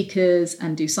speakers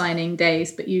and do signing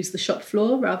days, but use the shop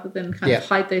floor rather than kind of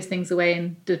hide those things away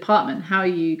in the department. How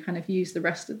you kind of use the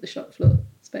rest of the shop floor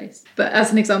space. But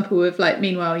as an example of like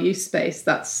Meanwhile Use Space,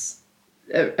 that's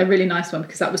a really nice one,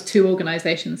 because that was two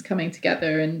organisations coming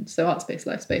together. And so Art Space,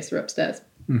 Life Space are upstairs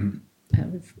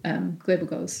with Global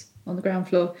Goals on the ground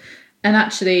floor. And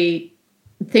actually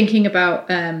thinking about,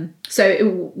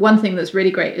 one thing that's really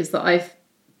great is that I've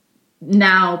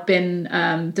now been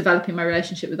developing my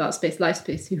relationship with Art Space, Life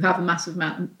Space, who have a massive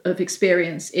amount of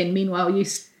experience in Meanwhile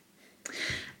Use.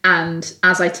 And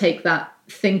as I take that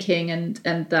thinking and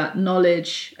that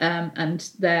knowledge and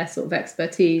their sort of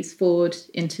expertise forward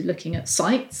into looking at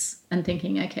sites and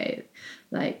thinking, okay,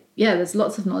 there's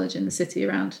lots of knowledge in the city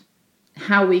around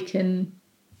how we can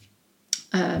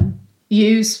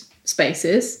use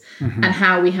spaces and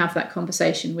how we have that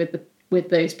conversation with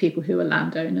those people who are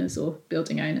landowners or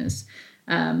building owners.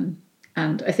 And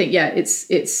I think,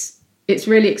 it's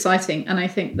really exciting. And I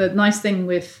think the nice thing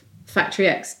with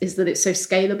FactoryX is that it's so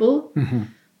scalable.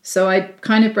 So I'd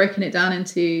kind of broken it down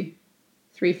into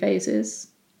 3 phases.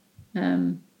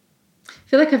 I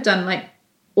feel like I've done like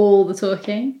all the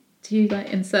talking. Do you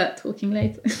like insert talking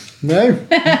later? No.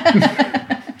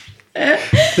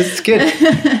 This is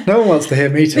good. No one wants to hear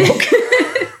me talk.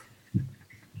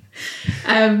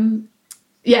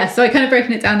 So I kind of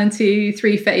broken it down into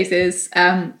 3 phases.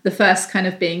 The first kind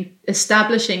of being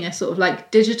establishing a sort of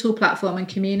like digital platform and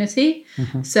community.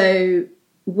 So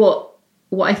what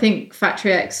I think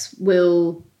FactoryX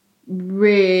will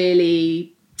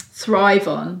really thrive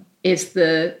on is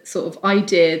the sort of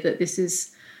idea that this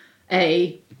is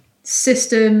a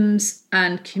systems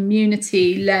and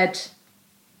community-led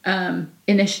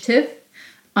initiative.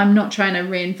 I'm not trying to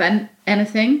reinvent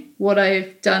anything. What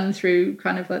I've done through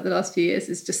kind of like the last few years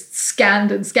is just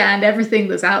scanned everything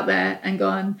that's out there and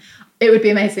gone, it would be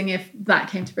amazing if that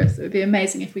came to Bristol. It would be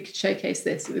amazing if we could showcase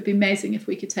this. It would be amazing if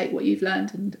we could take what you've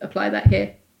learned and apply that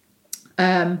here,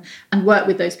 and work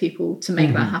with those people to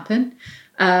make that happen.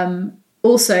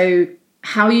 Also,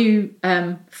 how you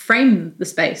frame the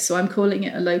space. So I'm calling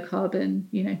it a low carbon,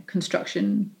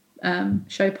 construction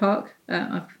show park.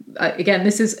 Again,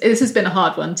 this has been a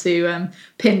hard one to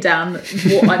pin down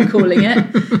what I'm calling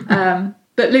it,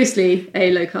 but loosely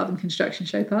a low carbon construction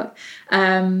show park.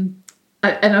 And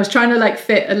I was trying to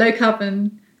fit a low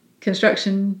carbon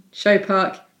construction show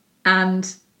park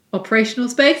and operational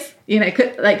space.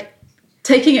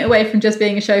 Taking it away from just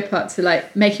being a show park to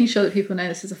making sure that people know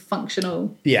this is a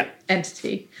functional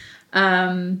entity.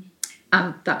 And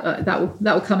that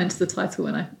will come into the title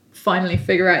when I finally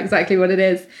figure out exactly what it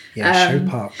is. Show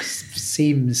park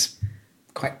seems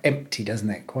quite empty, doesn't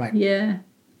it? Yeah.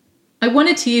 I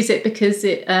wanted to use it because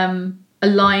it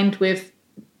aligned with,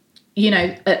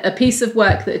 a piece of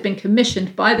work that had been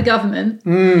commissioned by the government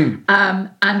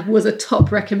and was a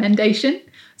top recommendation.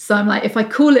 So I'm like, if I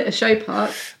call it a show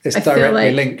park, it's I directly feel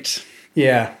like linked.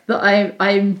 Yeah. That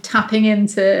I'm tapping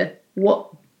into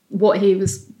what he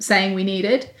was saying we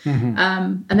needed.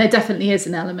 And there definitely is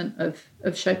an element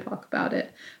of show park about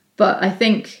it. But I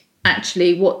think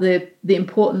actually what the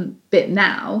important bit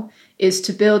now is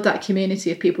to build that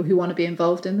community of people who want to be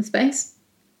involved in the space.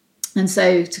 And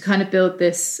so to kind of build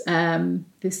this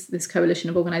this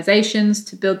coalition of organizations,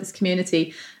 to build this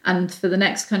community, and for the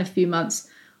next kind of few months,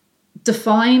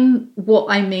 define what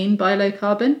I mean by low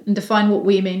carbon and define what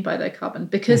we mean by low carbon.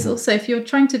 Because also, if you're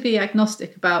trying to be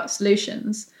agnostic about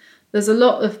solutions, there's a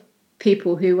lot of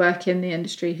people who work in the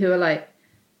industry who are like,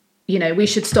 we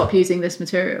should stop using this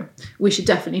material. We should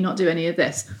definitely not do any of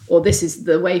this. Or this is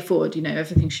the way forward,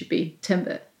 everything should be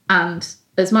timber. And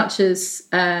as much as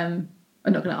I'm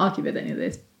not going to argue with any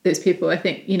of those people, I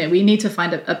think, we need to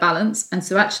find a balance. And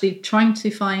so actually trying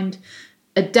to find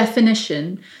a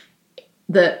definition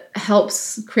that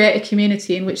helps create a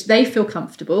community in which they feel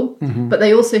comfortable, but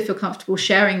they also feel comfortable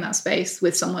sharing that space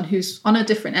with someone who's on a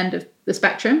different end of the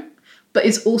spectrum, but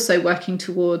is also working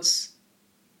towards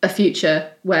a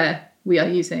future where we are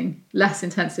using less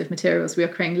intensive materials, we are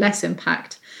creating less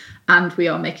impact, and we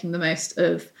are making the most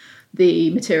of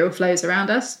the material flows around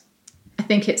us. I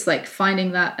think it's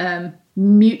finding that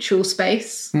mutual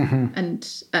space,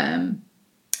 and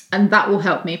that will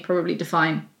help me probably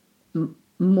define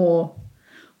more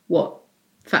what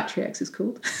FactoryX is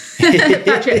called.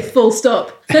 FactoryX full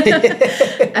stop.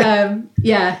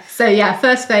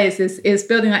 First phase is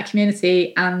building that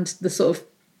community and the sort of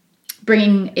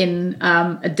bringing in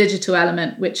a digital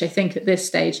element, which I think at this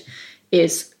stage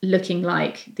is looking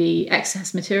like the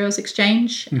excess materials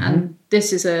exchange. And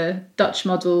this is a Dutch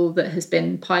model that has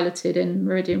been piloted in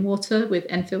Meridian Water with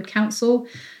Enfield Council,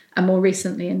 and more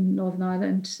recently in Northern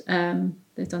Ireland.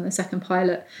 They've done their second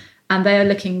pilot, and they are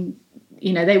looking,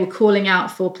 they were calling out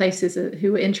for places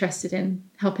who were interested in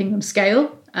helping them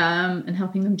scale and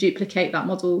helping them duplicate that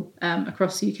model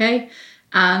across the UK.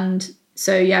 And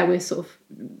so, we're sort of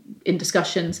in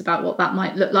discussions about what that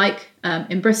might look like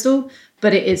in Bristol,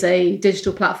 but it is a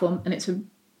digital platform, and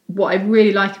what I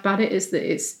really like about it is that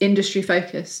it's industry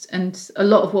focused, and a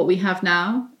lot of what we have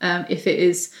now, if it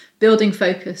is building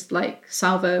focused like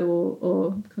Salvo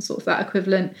or sort of that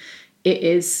equivalent,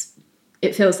 it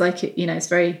feels like it's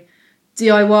very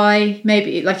DIY,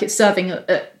 maybe it's serving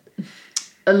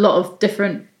a lot of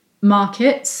different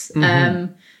markets.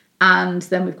 And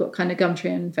then we've got kind of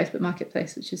Gumtree and Facebook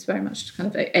Marketplace, which is very much kind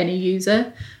of any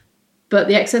user. But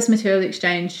the excess material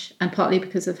exchange, and partly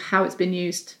because of how it's been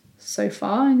used so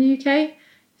far in the UK,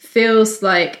 feels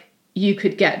like you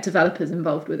could get developers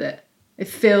involved with it. It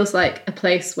feels like a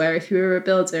place where if you were a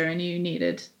builder and you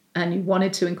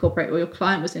wanted to incorporate, or your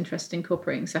client was interested in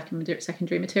incorporating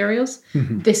secondary materials,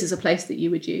 this is a place that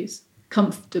you would use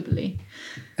comfortably.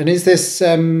 And is this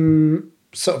so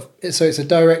it's a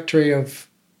directory of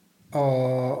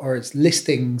or it's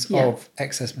listings of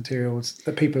excess materials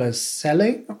that people are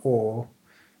selling, or?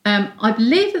 I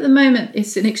believe at the moment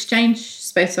it's an exchange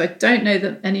space, so I don't know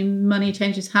that any money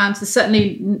changes hands. There's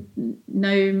certainly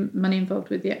no money involved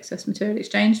with the excess material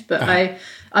exchange, but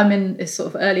I'm in this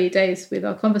sort of early days with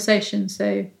our conversation,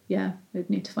 so we'd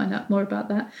need to find out more about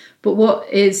that. But what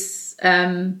is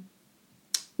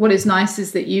nice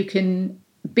is that you can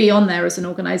be on there as an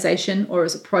organization or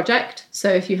as a project. So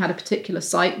if you had a particular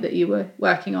site that you were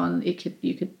working on, you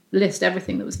could list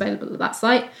everything that was available at that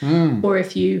site. Or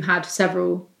if you had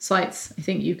several sites, I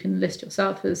think you can list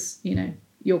yourself as,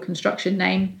 your construction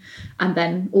name and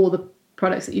then all the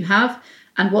products that you have.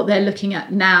 And what they're looking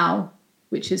at now,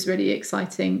 which is really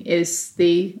exciting, is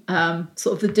the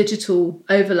sort of the digital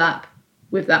overlap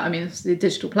with that. I mean, it's the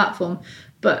digital platform,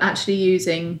 but actually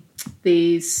using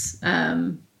these,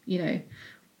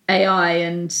 AI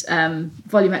and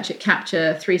volumetric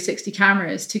capture 360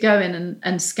 cameras to go in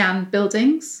and scan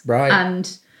buildings. Right.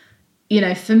 And,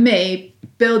 for me,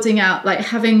 building out, like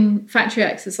having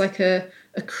FactoryX as like a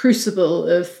crucible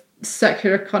of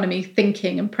circular economy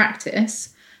thinking and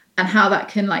practice, and how that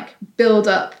can like build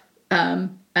up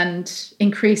and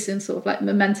increase in sort of like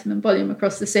momentum and volume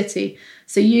across the city.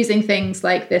 So using things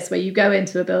like this, where you go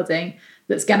into a building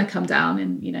that's going to come down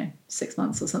in 6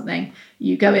 months or something,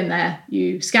 you go in there,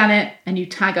 you scan it, and you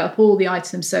tag up all the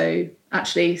items. So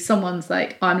actually someone's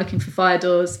like, I'm looking for fire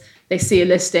doors, they see a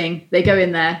listing, they go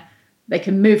in there, they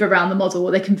can move around the model,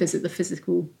 or they can visit the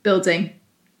physical building.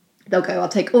 They'll go, I'll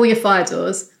take all your fire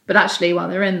doors, but actually while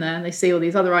they're in there and they see all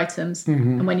these other items,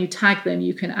 and when you tag them,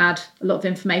 you can add a lot of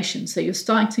information. So you're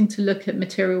starting to look at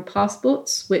material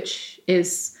passports, which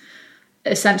is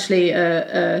essentially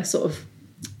a sort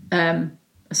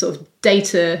of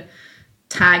data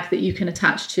tag that you can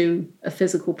attach to a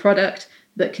physical product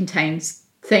that contains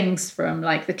things from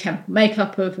like the chemical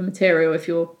makeup of a material. If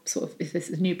this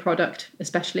is a new product,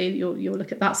 especially, you'll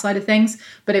look at that side of things,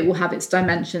 but it will have its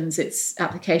dimensions, its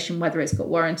application, whether it's got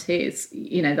warranty. It's,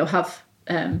 they'll have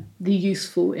the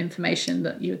useful information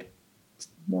that you'd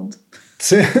want.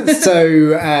 So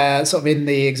sort of in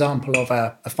the example of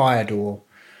a fire door,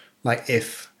 like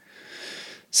if,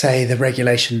 say, the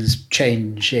regulations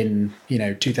change in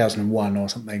 2001 or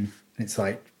something, it's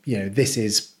like,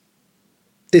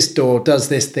 this door does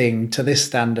this thing to this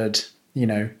standard,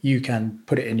 you can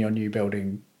put it in your new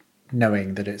building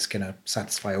knowing that it's going to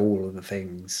satisfy all of the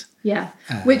things. Yeah,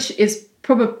 which is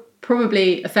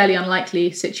probably a fairly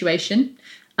unlikely situation.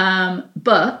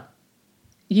 But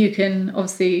you can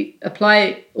obviously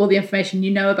apply all the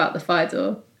information about the fire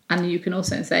door, and you can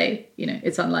also say,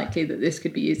 it's unlikely that this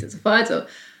could be used as a fire door.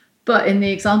 But in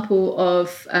the example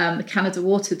of the Canada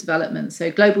Water development,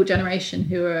 so Global Generation,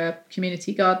 who are a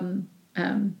community garden,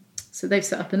 so they've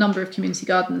set up a number of community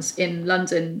gardens in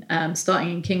London, starting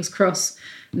in King's Cross,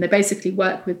 and they basically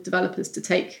work with developers to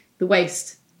take the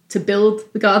waste to build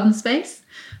the garden space.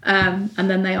 And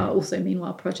then they are also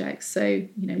meanwhile projects. So,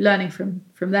 learning from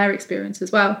their experience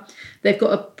as well. They've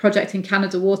got a project in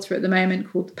Canada Water at the moment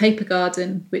called the Paper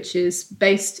Garden, which is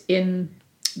based in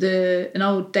an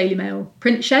old Daily Mail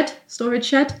print shed, storage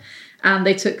shed. And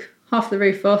they took half the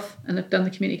roof off and have done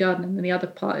the community garden, and then the other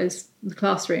part is the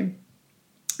classroom.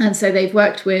 And so they've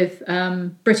worked with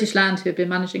British Land, who have been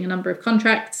managing a number of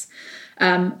contracts,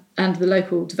 and the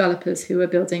local developers who are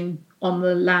building on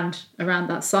the land around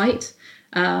that site.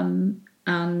 And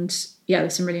yeah,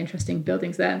 there's some really interesting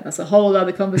buildings there. That's a whole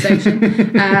other conversation.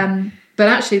 But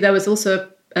actually, there was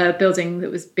also a building that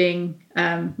was being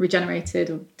regenerated,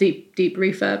 or deep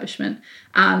refurbishment,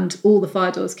 and all the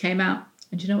fire doors came out.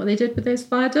 And do you know what they did with those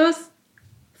fire doors?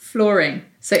 Flooring.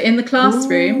 So in the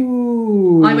classroom,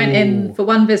 ooh, I went in for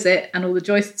one visit and all the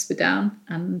joists were down,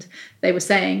 and they were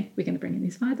saying, we're going to bring in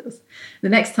these fire doors. The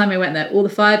next time I went there, all the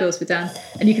fire doors were down,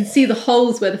 and you can see the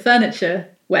holes where the furniture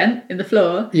went in the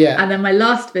floor. Yeah. And then my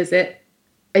last visit,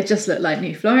 it just looked like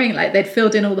new flooring. Like they'd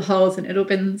filled in all the holes and it had all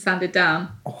been sanded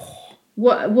down. Oh.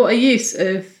 What a use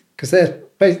of... Because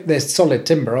they're solid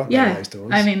timber, aren't they, those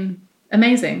doors? I mean,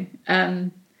 amazing.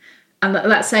 And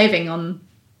that saving on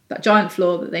that giant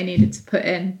floor that they needed to put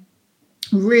in,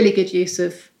 really good use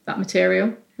of that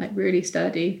material, like really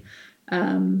sturdy.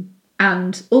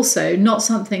 And also not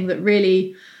something that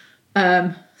really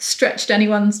stretched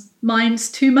anyone's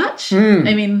minds too much.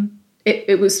 I mean,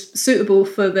 it was suitable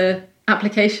for the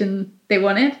application they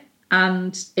wanted,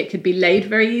 and it could be laid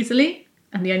very easily.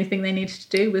 And the only thing they needed to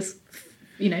do was,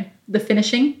 the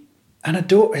finishing. And a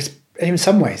door is, in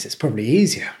some ways, it's probably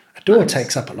easier. A door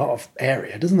takes up a lot of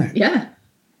area, doesn't it? Yeah.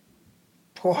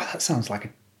 Oh, that sounds like a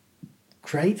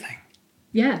great thing.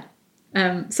 Yeah.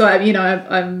 So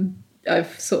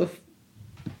I've sort of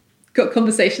got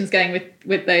conversations going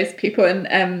with those people,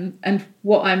 and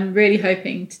what I'm really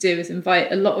hoping to do is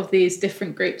invite a lot of these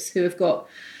different groups who have got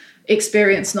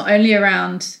experience not only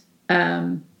around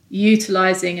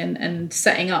utilising and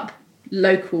setting up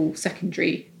local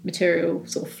secondary material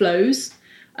sort of flows,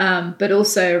 but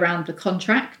also around the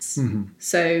contracts.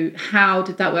 So how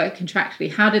did that work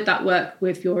contractually? How did that work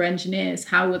with your engineers?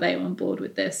 How were they on board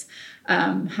with this?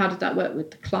 How did that work with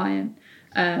the client?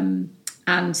 And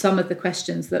some of the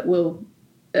questions that will,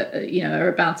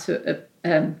 are bound to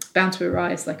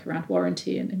arise, like around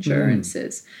warranty and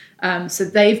insurances. So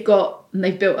they've built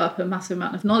up a massive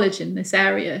amount of knowledge in this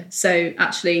area. So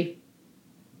actually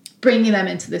bringing them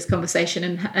into this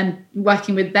conversation and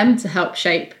working with them to help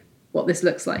shape what this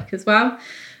looks like as well.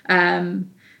 And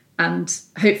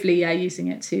hopefully, using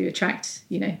it to attract,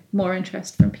 more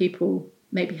interest from people,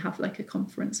 maybe have like a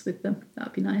conference with them. That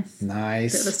would be nice.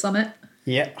 Nice. Bit of a summit.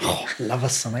 Yeah. Oh, love a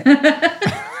summit.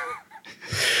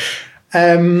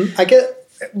 I get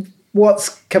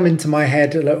what's come into my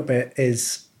head a little bit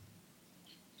is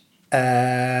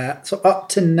so up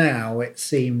to now it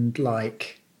seemed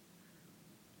like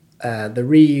the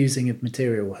reusing of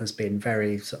material has been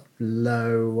very sort of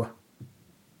low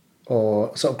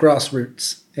or sort of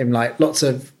grassroots. In like lots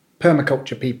of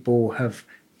permaculture people have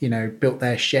built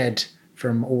their shed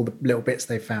from all the little bits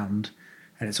they found,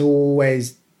 and it's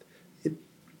always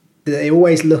they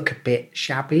always look a bit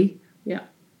shabby. Yeah.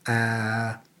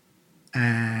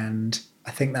 And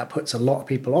I think that puts a lot of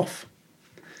people off.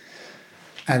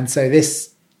 And so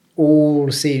this all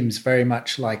seems very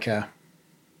much like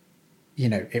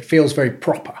it feels very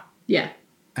proper. Yeah.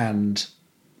 And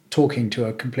talking to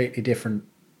a completely different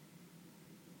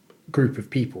group of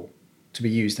people to be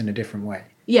used in a different way.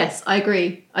 Yes, I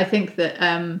agree. I think that,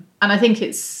 and I think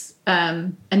it's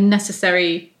a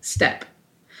necessary step.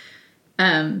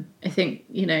 I think,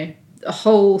 the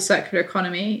whole circular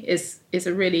economy is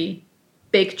a really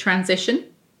big transition.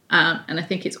 And I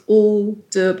think it's all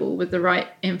doable with the right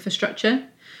infrastructure.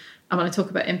 And when I talk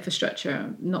about infrastructure,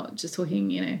 I'm not just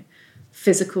talking,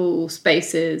 physical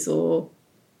spaces or,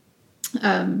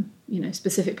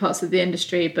 specific parts of the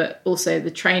industry, but also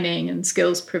the training and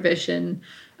skills provision,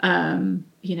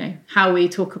 how we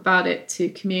talk about it to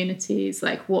communities,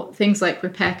 like what things like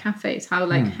repair cafes, how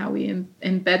we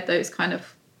embed those kind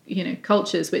of,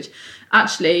 cultures, which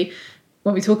actually,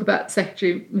 when we talk about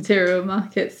secondary material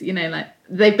markets,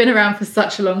 they've been around for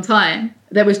such a long time.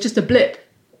 There was just a blip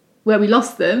where we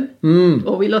lost them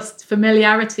or we lost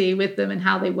familiarity with them and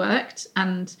how they worked.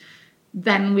 And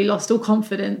then we lost all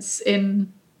confidence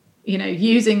in,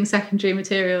 using secondary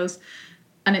materials.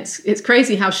 And it's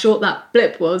crazy how short that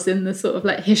blip was in the sort of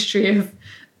like history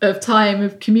of time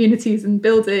of communities and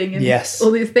building and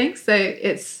all these things. So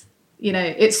it's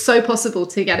so possible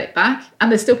to get it back.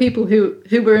 And there's still people who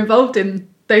were involved in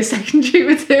those secondary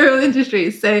material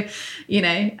industries. So, for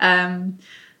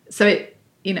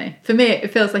me,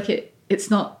 it feels like it's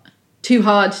not too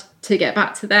hard to get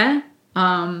back to there.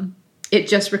 It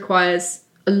just requires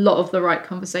a lot of the right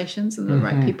conversations and the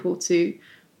right people to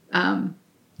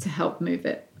help move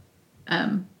it.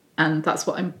 And that's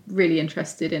what I'm really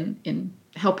interested in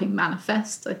helping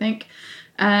manifest, I think.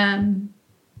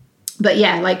 But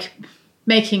yeah, like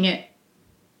making it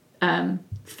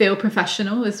feel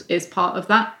professional is part of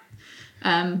that.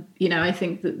 I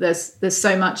think that there's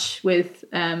so much with,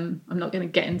 I'm not going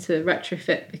to get into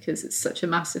retrofit because it's such a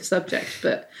massive subject,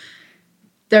 but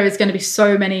there is going to be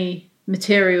so many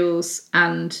materials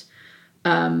and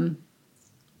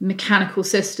mechanical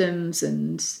systems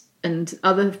and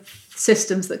other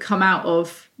systems that come out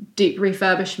of deep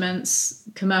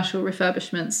refurbishments, commercial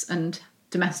refurbishments and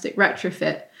domestic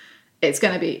retrofit. It's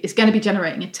going to be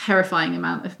generating a terrifying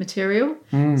amount of material.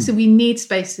 So we need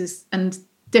spaces and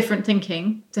different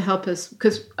thinking to help us,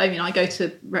 because I go to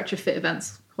retrofit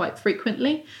events quite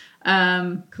frequently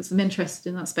because I'm interested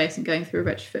in that space and going through a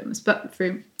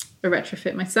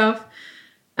retrofit myself.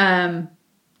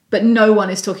 But no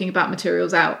one is talking about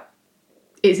materials out.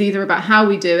 It's either about how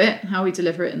we do it, how we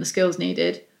deliver it and the skills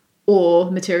needed,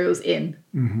 or materials in.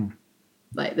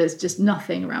 Like there's just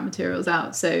nothing around materials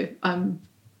out. So I'm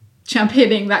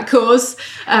championing that cause.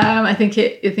 I think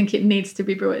it needs to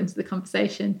be brought into the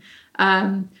conversation.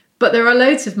 But there are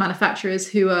loads of manufacturers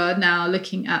who are now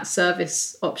looking at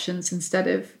service options instead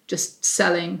of just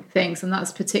selling things. And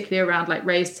that's particularly around like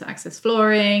raised to access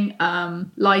flooring,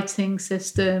 lighting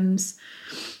systems.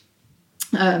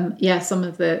 Some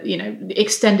of the,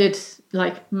 extended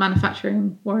like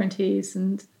manufacturing warranties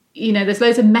and, there's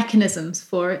loads of mechanisms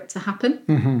for it to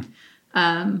happen.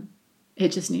 It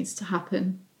just needs to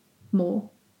happen more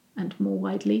and more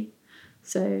widely.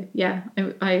 So yeah,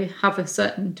 I have a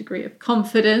certain degree of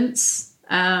confidence.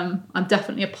 I'm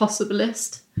definitely a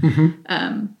possibilist.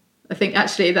 I think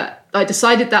actually that I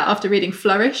decided that after reading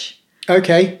Flourish.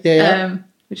 Okay, yeah.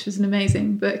 Which was an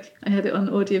amazing book. I had it on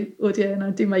audio and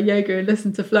I do my yoga and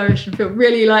listen to Flourish and feel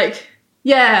really like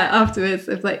Yeah, afterwards,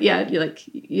 it's like, yeah,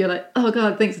 you're like, oh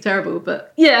god, things are terrible,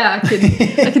 but yeah, I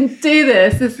can do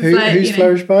this. This is who's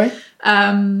flourished by?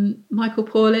 Michael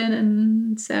Paulin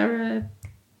and Sarah,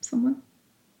 someone.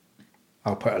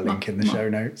 I'll put a link in the show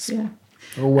notes. Yeah,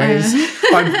 always.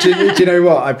 Do you know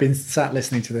what? I've been sat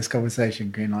listening to this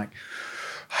conversation, going like,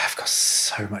 I've got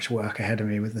so much work ahead of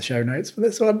me with the show notes for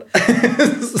this one.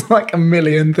 It's like a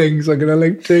million things I'm going to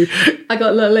link to. I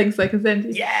got little links I can send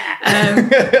you.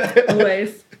 Yeah.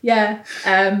 Always. Yeah.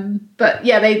 But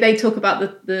yeah, they talk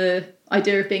about the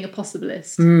idea of being a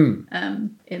possibilist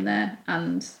in there.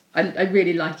 And I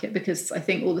really like it because I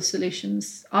think all the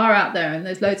solutions are out there and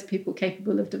there's loads of people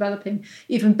capable of developing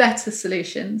even better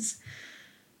solutions.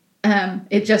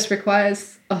 It just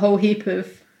requires a whole heap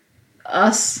of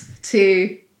us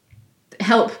to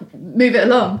help move it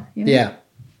along. You know? Yeah.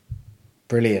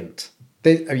 Brilliant.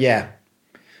 This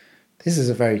is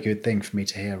a very good thing for me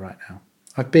to hear right now.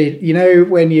 I've been,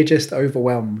 when you're just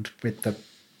overwhelmed with the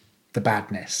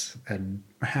badness and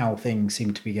how things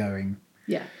seem to be going.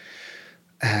 Yeah.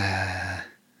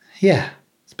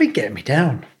 It's been getting me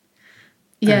down.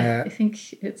 Yeah, I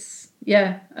think it's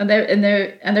and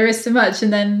there is so much,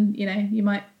 and then you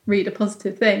might read a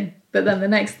positive thing, but then the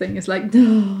next thing is like,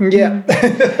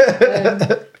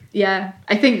 yeah.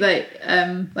 I think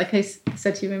that like I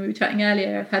said to you when we were chatting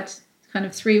earlier, I've had kind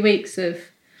of 3 weeks of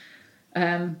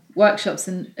workshops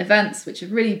and events which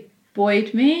have really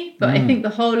buoyed me, but I think the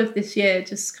whole of this year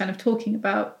just kind of talking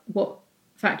about what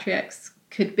FactoryX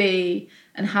could be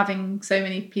and having so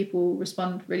many people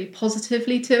respond really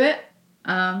positively to it,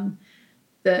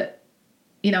 that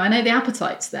I know the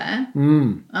appetite's there,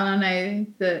 and I know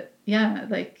that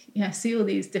see all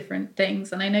these different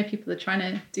things, and I know people are trying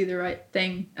to do the right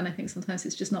thing, and I think sometimes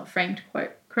it's just not framed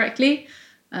quite correctly,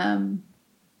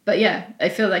 but I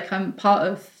feel like I'm part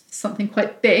of something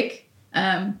quite big,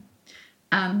 and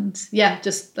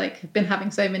just like have been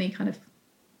having so many kind of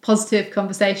positive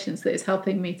conversations that it's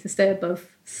helping me to stay above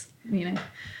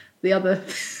the other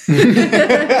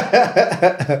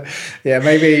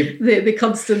maybe the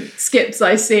constant skips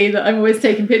I see that I'm always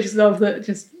taking pictures of that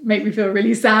just make me feel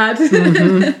really sad.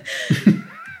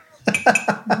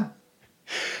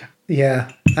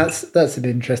 That's an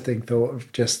interesting thought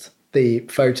of just the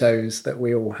photos that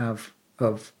we all have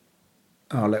of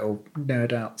our little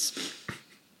nerd outs,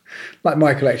 like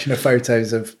my collection of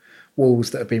photos of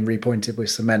walls that have been repointed with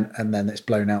cement and then it's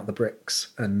blown out the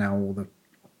bricks and now all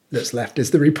that's left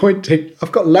is the repointing.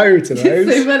 I've got loads of those.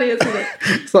 It's so funny, isn't it?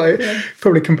 It's like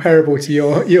probably comparable to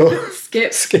your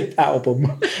skip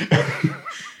album.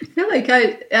 I feel like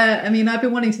I've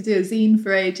been wanting to do a zine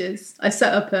for ages. I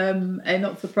set up a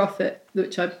not-for-profit,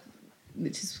 which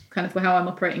is kind of how I'm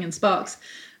operating in Sparks,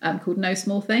 called No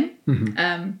Small Thing,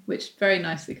 which very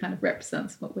nicely kind of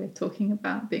represents what we're talking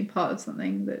about, being part of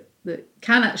something that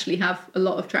can actually have a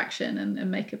lot of traction and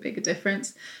make a bigger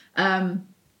difference.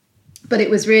 But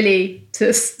it was really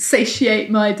to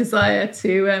satiate my desire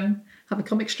to have a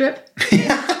comic strip.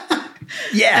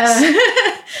 Yes.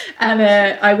 And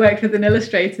I worked with an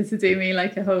illustrator to do me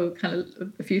like a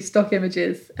few stock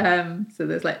images. So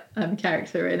there's like a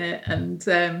character in it, and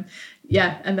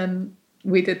and then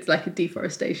we did like a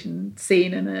deforestation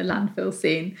scene and a landfill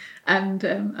scene. And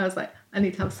I was like, I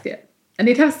need to have a skip. I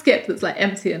need to have a skip that's like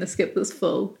empty and a skip that's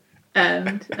full.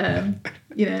 And I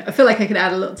feel like I could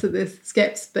add a lot to this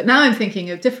skips, but now I'm thinking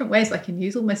of different ways I can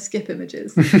use all my skip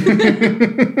images. It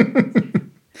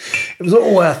was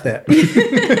all worth it.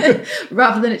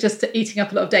 Rather than it just eating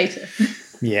up a lot of data.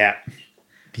 Yeah.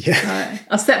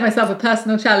 I'll set myself a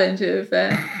personal challenge of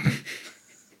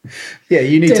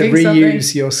you need to reuse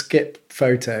something. your skip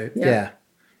photo. Yeah.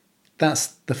 That's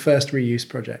the first reuse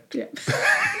project. Yeah.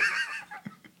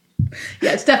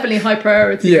 Yeah, it's definitely high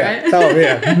priority, right? Oh,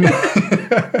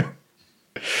 yeah.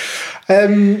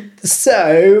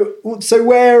 So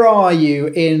where are you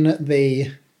in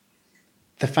the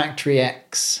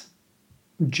FactoryX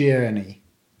journey?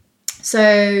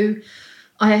 So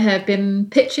I have been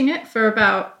pitching it for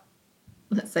about,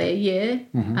 let's say, a year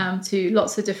to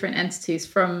lots of different entities,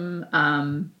 from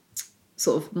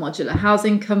sort of modular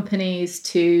housing companies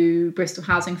to Bristol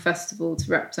Housing Festival to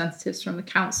representatives from the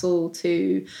council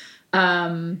to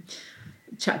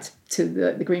chat to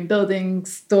the Green Building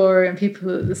Store and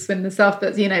people at the Swindon South.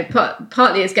 But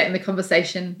partly it's getting the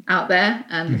conversation out there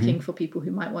and looking for people who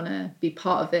might want to be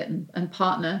part of it and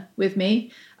partner with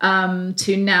me,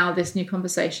 to now this new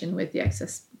conversation with the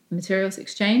Excess Materials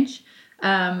Exchange,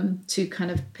 to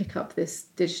kind of pick up this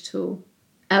digital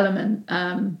element.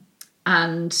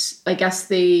 And I guess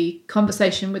the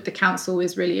conversation with the council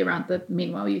is really around the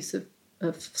meanwhile use of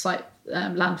site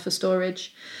land for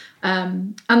storage.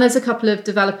 And there's a couple of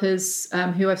developers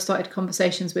who I've started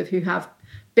conversations with who have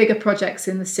bigger projects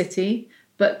in the city,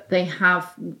 but they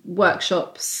have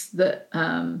workshops that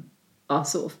are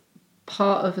sort of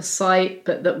part of a site,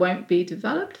 but that won't be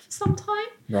developed for some time.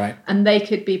 Right. And they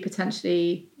could be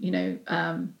potentially,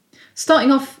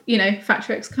 starting off,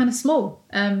 FactoryX kind of small.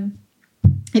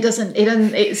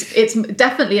 It's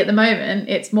definitely at the moment,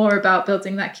 it's more about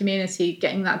building that community,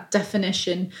 getting that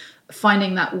definition,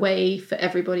 finding that way for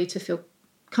everybody to feel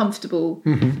comfortable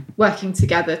working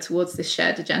together towards this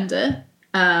shared agenda.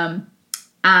 And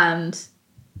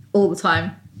all the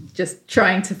time, just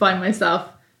trying to find myself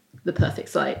the perfect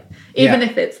site, even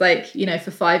if it's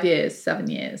for 5 years, 7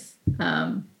 years.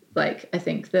 I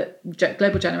think that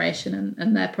Global Generation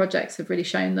and their projects have really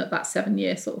shown that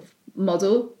 7-year sort of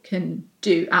model can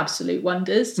do absolute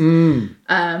wonders.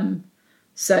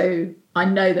 So I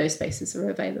know those spaces are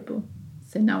available.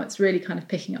 So now it's really kind of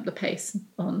picking up the pace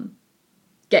on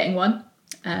getting one.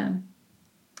 And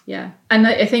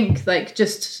I think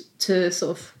just to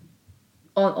sort of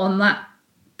on that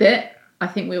bit, I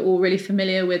think we're all really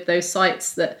familiar with those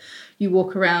sites that you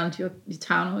walk around your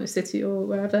town or your city or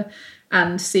wherever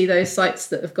and see those sites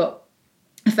that have got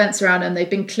a fence around and they've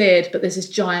been cleared, but there's this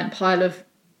giant pile of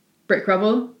brick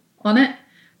rubble on it.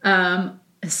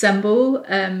 Assemble,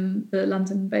 the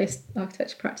London-based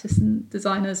architecture practice and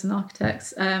designers and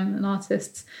architects and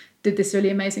artists did this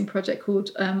really amazing project called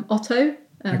Otto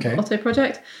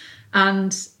Project.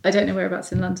 And I don't know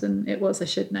whereabouts in London it was. I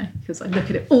should know because I look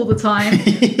at it all the time.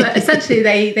 But essentially,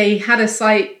 they had a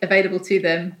site available to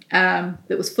them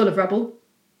that was full of rubble,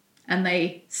 and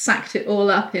they sacked it all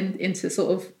up into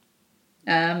sort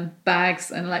of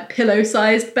bags and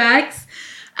pillow-sized bags,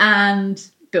 and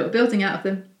built a building out of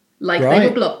them they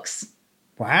were blocks.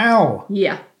 Wow.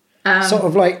 Yeah. Sort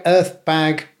of like earth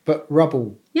bag, but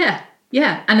rubble. Yeah.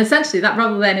 Yeah. And essentially, that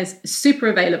rubble then is super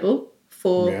available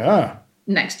for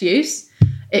next use.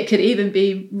 It could even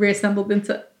be reassembled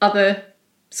into other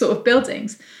sort of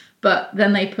buildings, but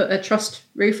then they put a trussed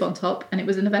roof on top and it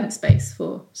was an event space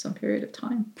for some period of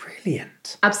time.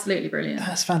 Brilliant. Absolutely brilliant.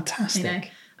 That's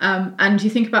fantastic. And you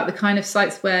think about the kind of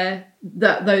sites where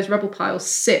those rubble piles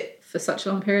sit for such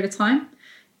a long period of time.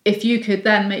 If you could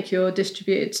then make your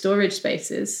distributed storage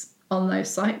spaces on those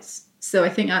sites. So I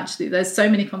think actually there's so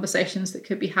many conversations that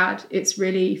could be had. It's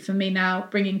really, for me now,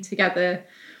 bringing together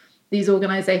these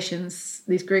organisations,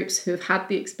 these groups who have had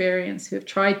the experience, who have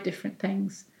tried different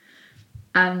things,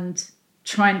 and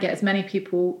try and get as many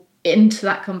people into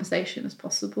that conversation as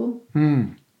possible.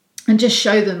 And just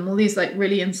show them all these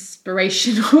really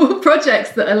inspirational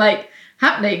projects that are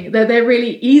happening. They're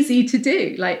really easy to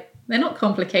do. They're not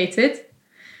complicated.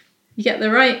 You get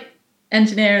the right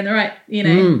engineer and the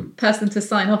right, person to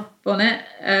sign off on it,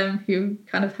 who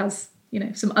kind of has,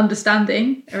 some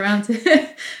understanding around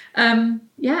it. I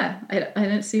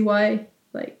don't see why,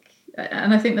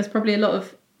 and I think there's probably a lot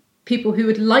of people who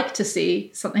would like to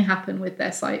see something happen with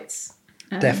their sites.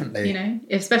 Definitely.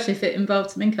 Especially if it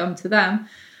involved some income to them,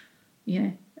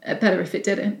 better if it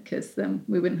didn't, because then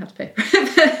we wouldn't have to pay for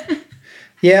it.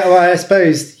 Yeah, well, I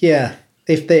suppose,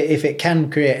 if it can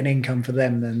create an income for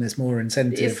them, then there's more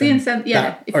incentive. It's the incentive,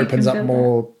 that opens up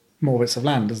more bits of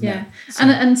land, doesn't it? So.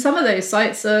 And some of those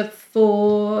sites are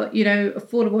for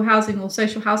affordable housing or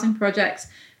social housing projects,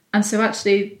 and so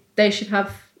actually they should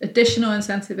have additional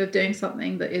incentive of doing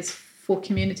something that is for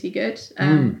community good,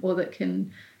 or that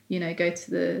can go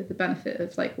to the benefit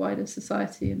of wider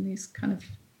society and these kind of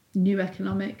new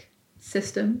economic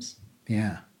systems.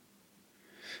 Yeah.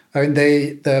 I mean,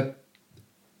 the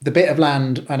bit of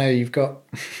land, I know you've got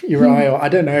your eye on. I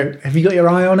don't know. Have you got your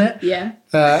eye on it? Yeah.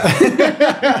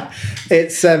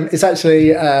 It's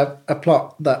actually a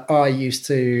plot that I used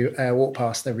to walk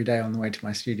past every day on the way to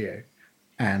my studio.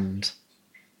 And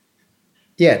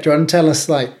do you want to tell us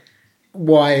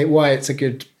why it's a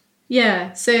good?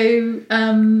 Yeah. So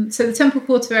the Temple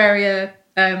Quarter area,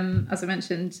 as I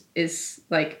mentioned, is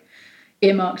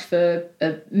earmarked for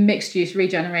a mixed use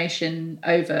regeneration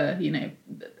over,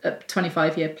 a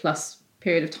 25-year plus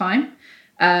period of time.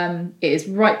 It is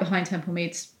right behind Temple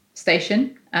Meads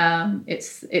Station.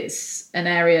 It's an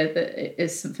area that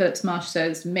is St Philip's Marsh, so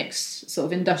it's mixed sort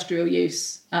of industrial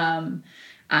use. And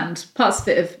parts of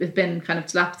it have been kind of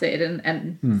dilapidated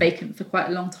and vacant for quite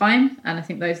a long time. And I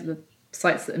think those are the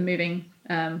sites that are moving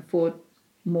forward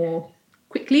more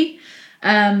quickly.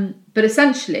 But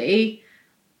essentially,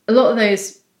 a lot of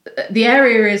those, the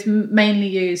area is mainly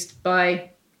used by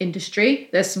industry.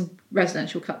 There's some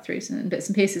residential cut-throughs and bits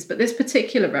and pieces, but this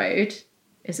particular road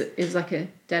is like a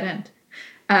dead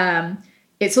end.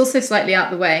 It's also slightly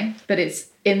out the way, but it's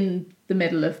in the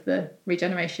middle of the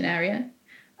regeneration area.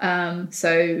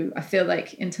 So I feel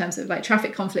like in terms of like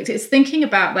traffic conflict, it's thinking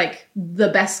about like the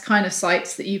best kind of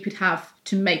sites that you could have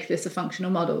to make this a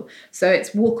functional model. So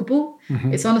it's walkable,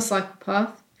 it's on a cycle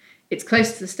path, it's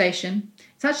close to the station,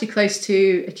 it's actually close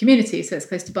to a community, so it's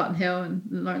close to Button Hill and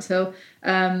Lawrence Hill,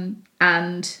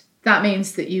 and that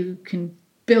means that you can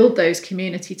build those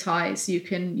community ties, you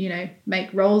can, you know, make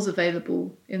roles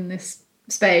available in this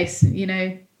space, you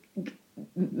know,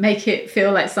 make it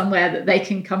feel like somewhere that they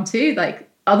can come to. Like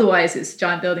otherwise it's a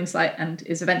giant building site and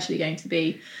is eventually going to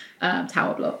be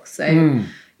tower blocks. So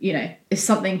you know, if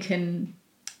something can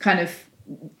kind of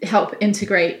help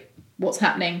integrate what's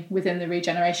happening within the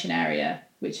regeneration area,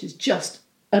 which is just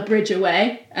a bridge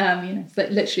away, you know, it's like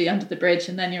literally under the bridge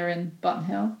and then you're in Button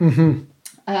Hill.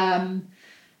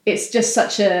 It's just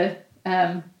such a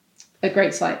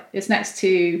great site. It's next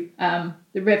to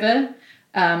the river,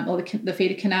 or the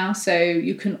feeder canal. So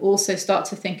you can also start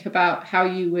to think about how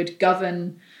you would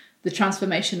govern the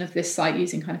transformation of this site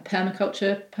using kind of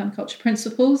permaculture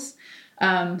principles.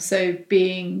 So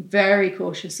being very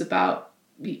cautious about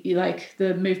like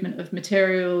the movement of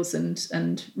materials and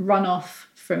runoff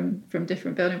from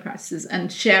different building practices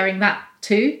and sharing that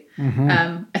too.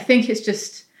 I think it's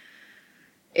just,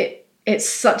 it's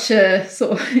such a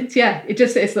sort of,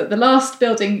 it's like the last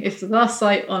building, it's the last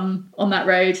site on that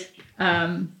road.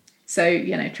 So,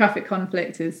 you know, traffic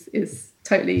conflict is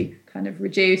totally kind of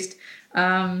reduced.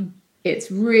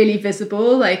 It's really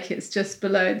visible, like it's just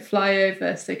below the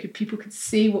flyover, so people could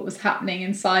see what was happening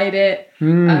inside it.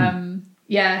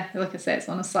 Like I said, it's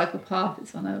on a cycle path,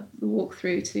 it's on a walk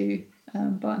through to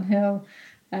Barton Hill.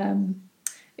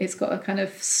 It's got a kind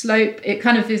of slope, it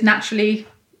kind of is naturally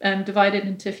divided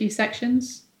into a few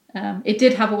sections. It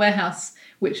did have a warehouse,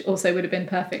 which also would have been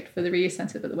perfect for the reuse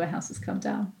centre, but the warehouse has come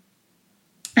down.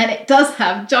 And it does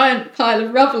have a giant pile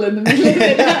of rubble in the middle of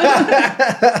it.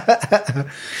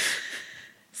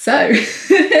 So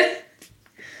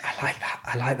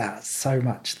I like that so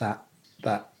much, that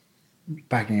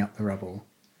bagging up the rubble.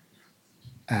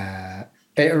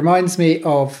 It reminds me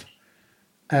of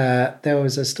there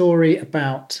was a story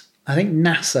about, I think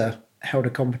NASA held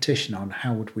a competition on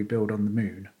how would we build on the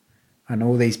moon, and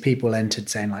all these people entered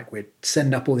saying like we'd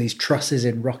send up all these trusses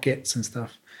in rockets and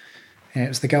stuff. And it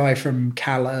was the guy from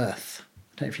Cal Earth,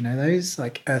 I don't know if you know those,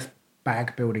 like Earth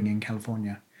bag building in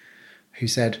California, who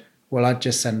said, well, I'd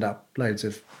just send up loads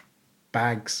of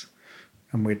bags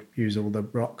and we'd use all the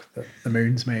rock that the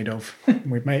moon's made of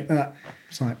and we'd make that.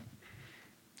 It's like,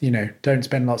 you know, don't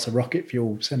spend lots of rocket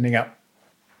fuel sending up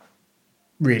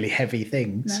really heavy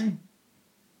things. No.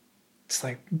 It's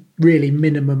like really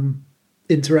minimum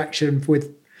interaction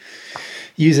with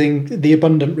using the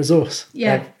abundant resource.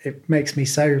 Yeah. It makes me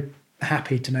so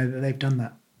happy to know that they've done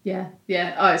that. Yeah.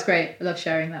 Oh, it's great. I love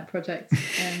sharing that project.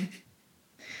 And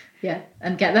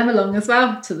get them along as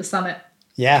well to the summit.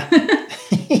 Yeah.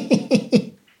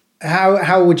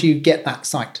 How would you get that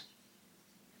site?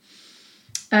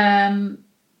 I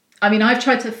mean, I've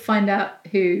tried to find out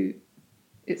who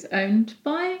it's owned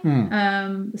by.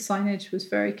 The signage was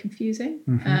very confusing.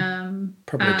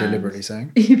 Probably deliberately so.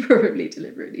 Probably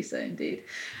deliberately so, indeed.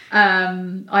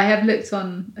 I have looked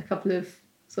on a couple of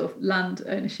sort of land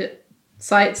ownership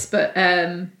sites, but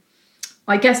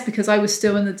I guess because I was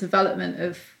still in the development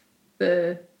of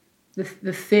the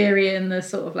theory and the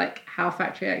sort of like how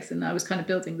FactoryX, and I was kind of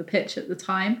building the pitch at the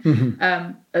time.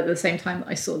 At the same time that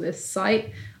I saw this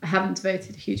site, I haven't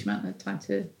devoted a huge amount of time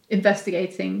to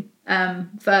investigating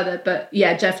further. But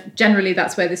yeah, generally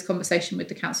that's where this conversation with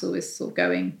the council is sort of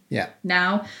going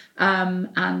now.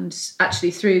 And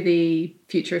actually through the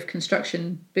Future of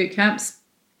Construction boot camps,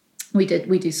 we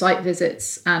do site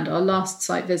visits, and our last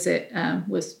site visit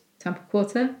was Temple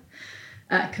Quarter,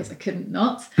 because I couldn't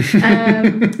not.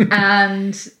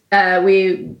 And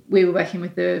we were working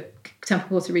with the Temple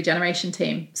Quarter regeneration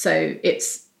team. So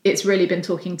it's really been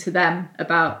talking to them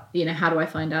about, you know, how do I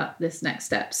find out this next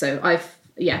step? So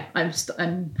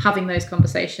I'm having those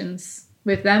conversations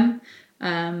with them.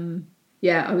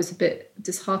 I was a bit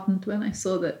disheartened when I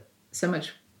saw that so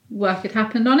much work had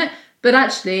happened on it. But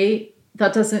actually,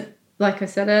 that doesn't, like I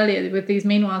said earlier, with these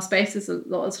meanwhile spaces, a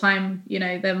lot of time, you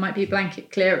know, there might be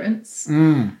blanket clearance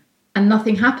and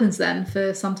nothing happens then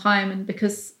for some time. And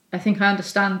because I think I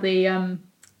understand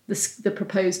the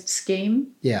proposed scheme,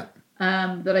 that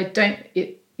I don't,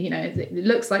 it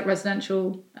looks like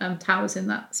residential towers in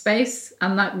that space,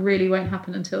 and that really won't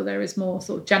happen until there is more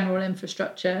sort of general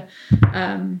infrastructure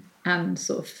and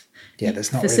sort of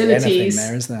there's not facilities. Really anything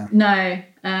there, is there? No.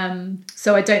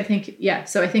 So I don't think,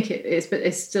 so I think it is, but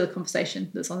it's still a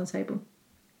conversation that's on the table.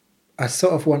 I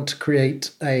sort of want to create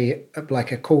a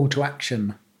call to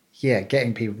action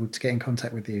getting people to get in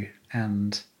contact with you.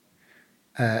 And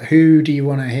who do you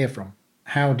want to hear from?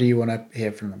 How do you want to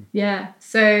hear from them? Yeah,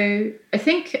 so I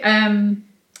think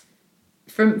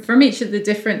from each of the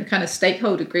different kind of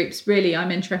stakeholder groups, really,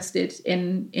 I'm interested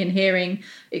in hearing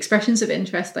expressions of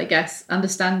interest, I guess,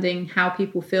 understanding how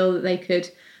people feel that they could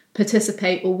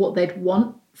participate or what they'd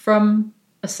want from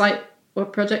a site or a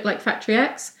project like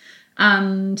FactoryX.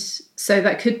 And so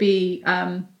that could be,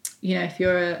 if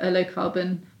you're a low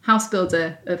carbon house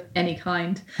builder of any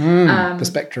kind. The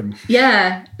spectrum.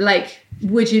 Yeah, like,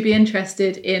 would you be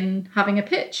interested in having a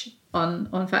pitch on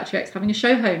FactoryX, having a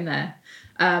show home there?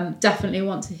 Definitely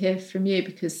want to hear from you,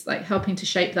 because like helping to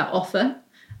shape that offer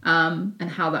and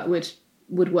how that would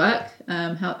work,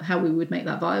 how we would make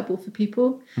that viable for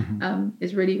people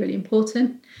is really, really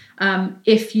important.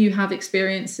 If you have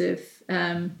experience of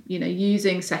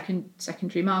using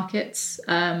secondary markets,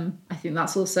 I think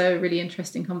that's also a really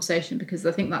interesting conversation, because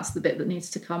I think that's the bit that needs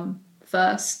to come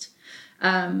first.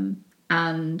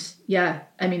 And yeah,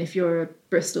 I mean, if you're a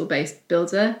Bristol-based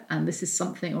builder and this is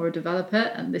something, or a developer,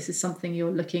 and this is something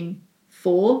you're looking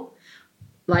for,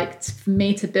 like, for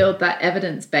me to build that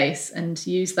evidence base and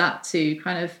use that to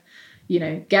kind of,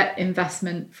 get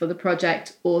investment for the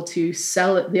project, or to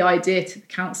sell the idea to the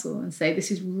council and say,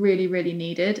 this is really, really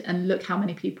needed, and look how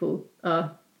many people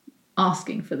are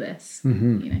asking for this.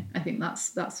 I think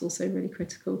that's also really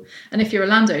critical. And if you're a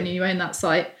landowner, you own that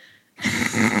site.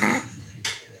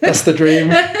 That's the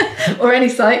dream. Or any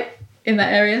site in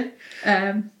that area.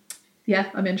 I'm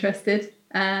interested.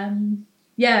 And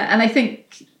I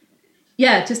think,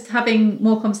 just having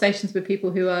more conversations with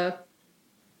people who are,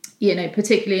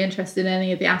 particularly interested in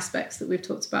any of the aspects that we've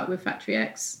talked about with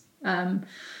FactoryX.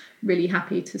 Really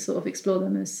happy to sort of explore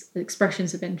them as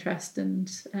expressions of interest, and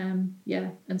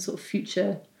sort of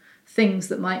future things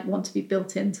that might want to be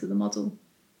built into the model.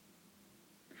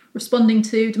 Responding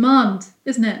to demand,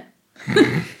 isn't it?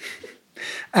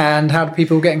 And how do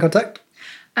people get in contact?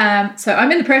 So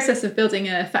I'm in the process of building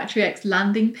a FactoryX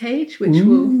landing page, which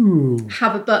will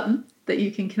have a button that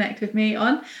you can connect with me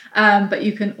on. But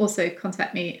you can also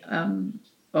contact me on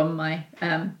my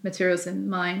Materials in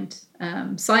Mind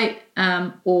site,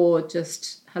 or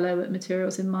just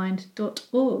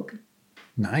hello@materialsinmind.org.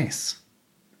 Nice.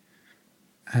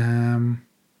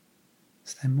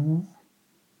 Is there more?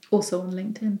 Also on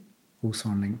LinkedIn. Also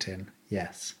on LinkedIn,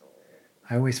 yes.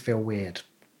 I always feel weird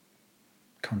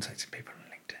contacting people on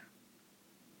LinkedIn.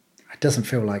 It doesn't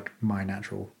feel like my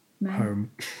natural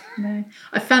home. No,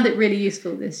 I found it really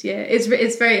useful this year.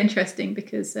 It's very interesting,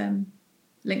 because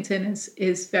LinkedIn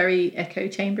is very echo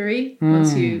chambery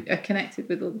once you are connected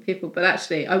with all the people. But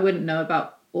actually, I wouldn't know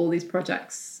about all these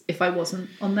projects if I wasn't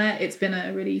on there. It's been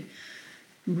a really,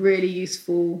 really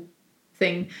useful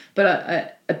thing.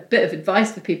 But a bit of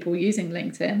advice for people using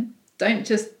LinkedIn: don't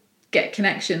just get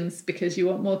connections because you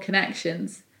want more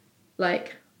connections.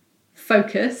 Like,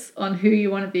 focus on who you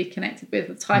want to be connected with,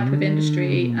 the type of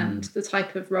industry and the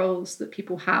type of roles that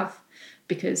people have,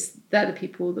 because they're the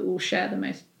people that will share the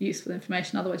most useful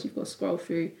information. Otherwise, you've got to scroll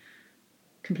through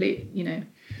complete,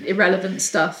 irrelevant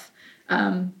stuff.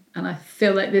 And I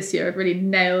feel like this year I've really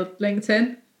nailed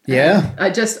LinkedIn. Yeah.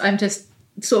 I'm just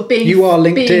sort of being... You are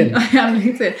LinkedIn. I am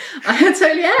LinkedIn. I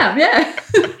totally am, yeah.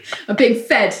 I'm being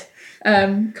fed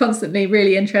constantly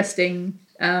really interesting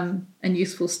and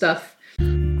useful stuff.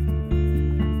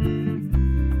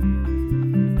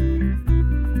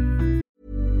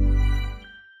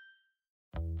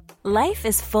 Life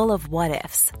is full of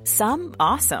what-ifs. Some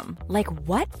awesome, like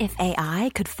what if AI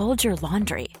could fold your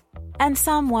laundry? And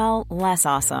some, well, less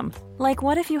awesome, like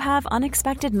what if you have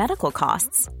unexpected medical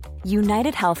costs?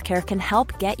 United Healthcare can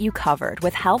help get you covered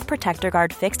with Health Protector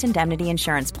Guard fixed indemnity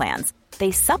insurance plans. They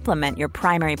supplement your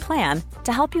primary plan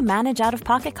to help you manage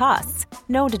out-of-pocket costs.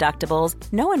 No deductibles,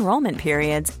 no enrollment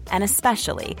periods, and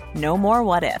especially no more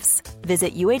what-ifs.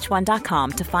 Visit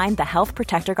uh1.com to find the Health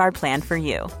Protector Guard plan for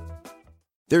you.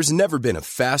 There's never been a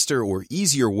faster or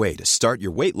easier way to start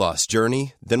your weight loss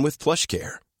journey than with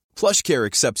PlushCare. PlushCare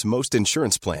accepts most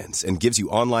insurance plans and gives you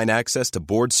online access to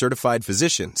board-certified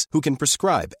physicians who can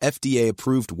prescribe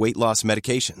FDA-approved weight loss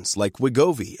medications like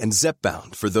Wegovy and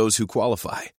Zepbound for those who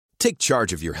qualify. Take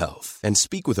charge of your health and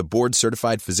speak with a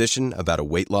board-certified physician about a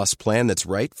weight loss plan that's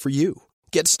right for you.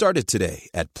 Get started today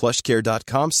at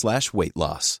plushcare.com/weight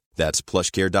loss. That's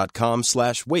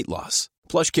plushcare.com/weight loss.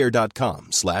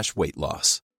 plushcare.com/weight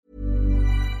loss.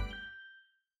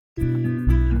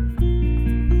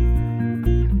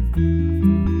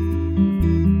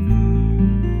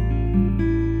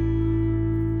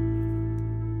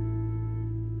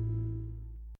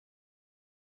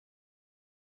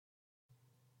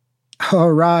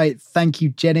 All right. Thank you,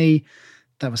 Jenny.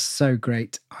 That was so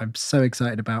great. I'm so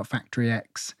excited about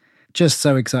FactoryX. Just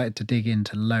so excited to dig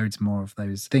into loads more of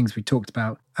those things we talked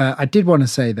about. I did want to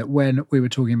say that when we were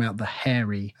talking about the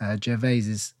hairy,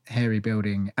 Gervais's hairy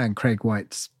building and Craig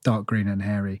White's dark green and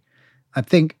hairy, I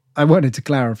think I wanted to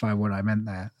clarify what I meant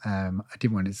there. I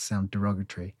didn't want it to sound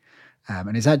derogatory.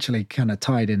 And it's actually kind of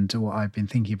tied into what I've been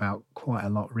thinking about quite a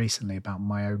lot recently about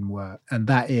my own work. And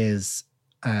that is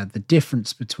the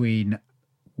difference between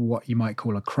what you might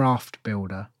call a craft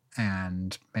builder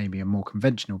and maybe a more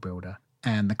conventional builder.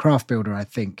 And the craft builder, I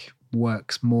think,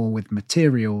 works more with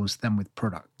materials than with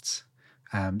products.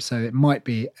 So it might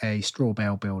be a straw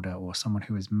bale builder or someone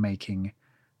who is making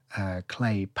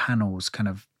clay panels kind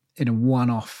of in a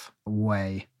one-off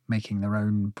way, making their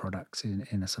own products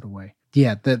in a sort of way.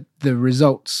 Yeah, the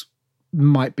results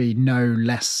might be no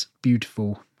less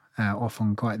beautiful,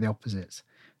 often quite the opposite,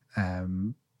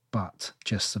 but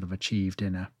just sort of achieved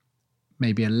in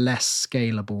maybe a less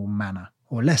scalable manner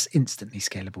or less instantly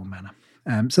scalable manner.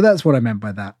 So that's what I meant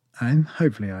by that. And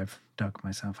hopefully I've dug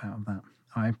myself out of that.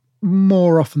 I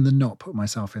more often than not put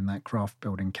myself in that craft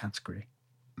building category.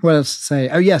 What else to say?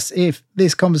 Oh yes, if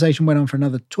this conversation went on for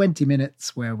another 20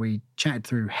 minutes where we chatted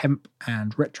through hemp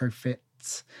and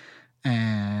retrofits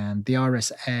and the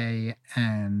RSA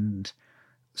and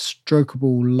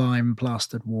strokable lime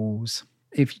plastered walls.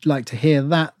 If you'd like to hear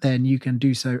that, then you can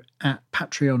do so at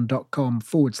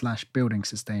patreon.com/building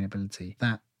sustainability.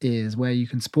 That is where you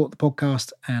can support the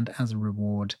podcast and as a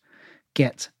reward,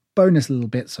 get bonus little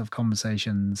bits of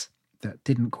conversations that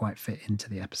didn't quite fit into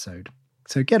the episode.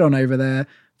 So get on over there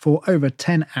for over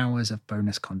 10 hours of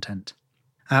bonus content.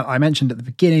 I mentioned at the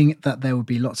beginning that there will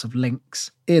be lots of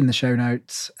links in the show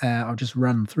notes. I'll just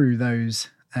run through those.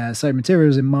 So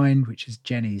Materials in Mind, which is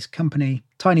Jenny's company,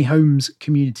 Tiny Homes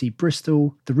Community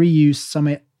Bristol, the Reuse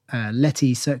Summit,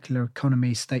 Letty Circular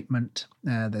Economy Statement.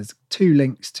 There's 2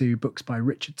 links to books by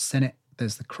Richard Sennett.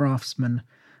 There's The Craftsman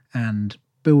and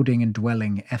Building and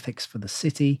Dwelling Ethics for the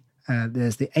City.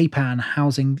 There's the APAN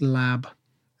Housing Lab,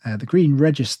 the Green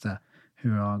Register,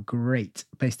 who are great,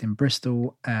 based in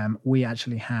Bristol. We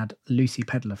actually had Lucy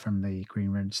Pedler from the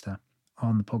Green Register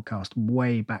on the podcast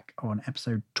way back on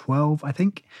episode 12, I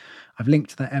think. I've linked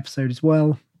to that episode as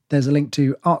well. There's a link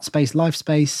to Art Space Life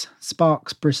Space,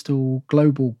 Sparks Bristol,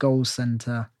 Global Goals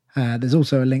Centre. There's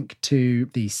also a link to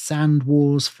the Sand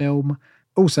Wars film.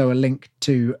 Also a link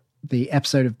to the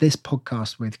episode of this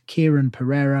podcast with Kieran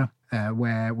Pereira,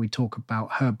 where we talk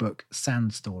about her book,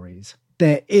 Sand Stories.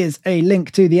 There is a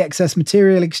link to the Excess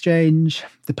Material Exchange,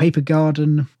 the Paper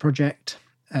Garden Project.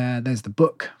 There's the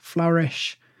book,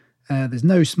 Flourish. There's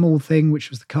No Small Thing,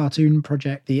 which was the cartoon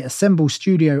project. The Assemble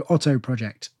Studio Otto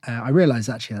project. I realised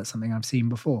actually that's something I've seen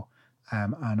before,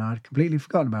 and I'd completely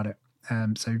forgotten about it.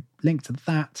 So link to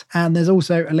that. And there's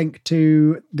also a link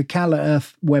to the Cala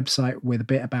Earth website with a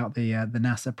bit about the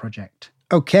NASA project.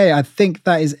 Okay, I think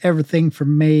that is everything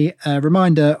from me. A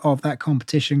reminder of that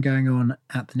competition going on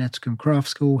at the Netcom Craft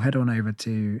School. Head on over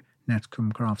to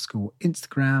Netcom Craft School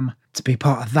Instagram to be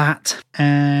part of that.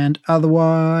 And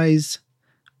otherwise,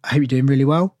 I hope you're doing really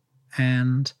well.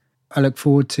 And I look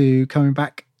forward to coming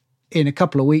back in a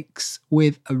couple of weeks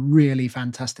with a really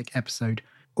fantastic episode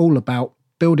all about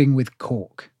building with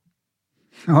cork.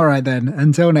 All right then,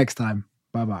 until next time,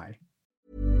 bye-bye.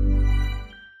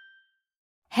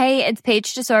 Hey, it's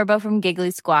Paige DeSorbo from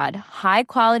Giggly Squad. High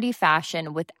quality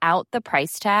fashion without the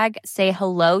price tag. Say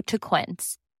hello to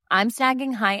Quince. I'm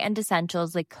snagging high-end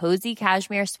essentials like cozy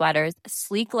cashmere sweaters,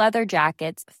 sleek leather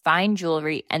jackets, fine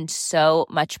jewelry, and so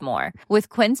much more. With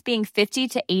Quince being 50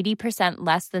 to 80%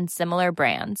 less than similar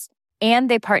brands. And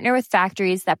they partner with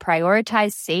factories that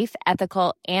prioritize safe,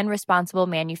 ethical, and responsible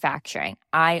manufacturing.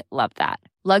 I love that.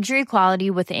 Luxury quality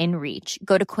within reach.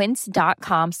 Go to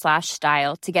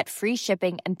quince.com/style to get free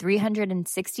shipping and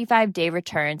 365-day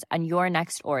returns on your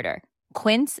next order.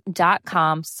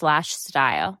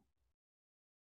 Quince.com/style.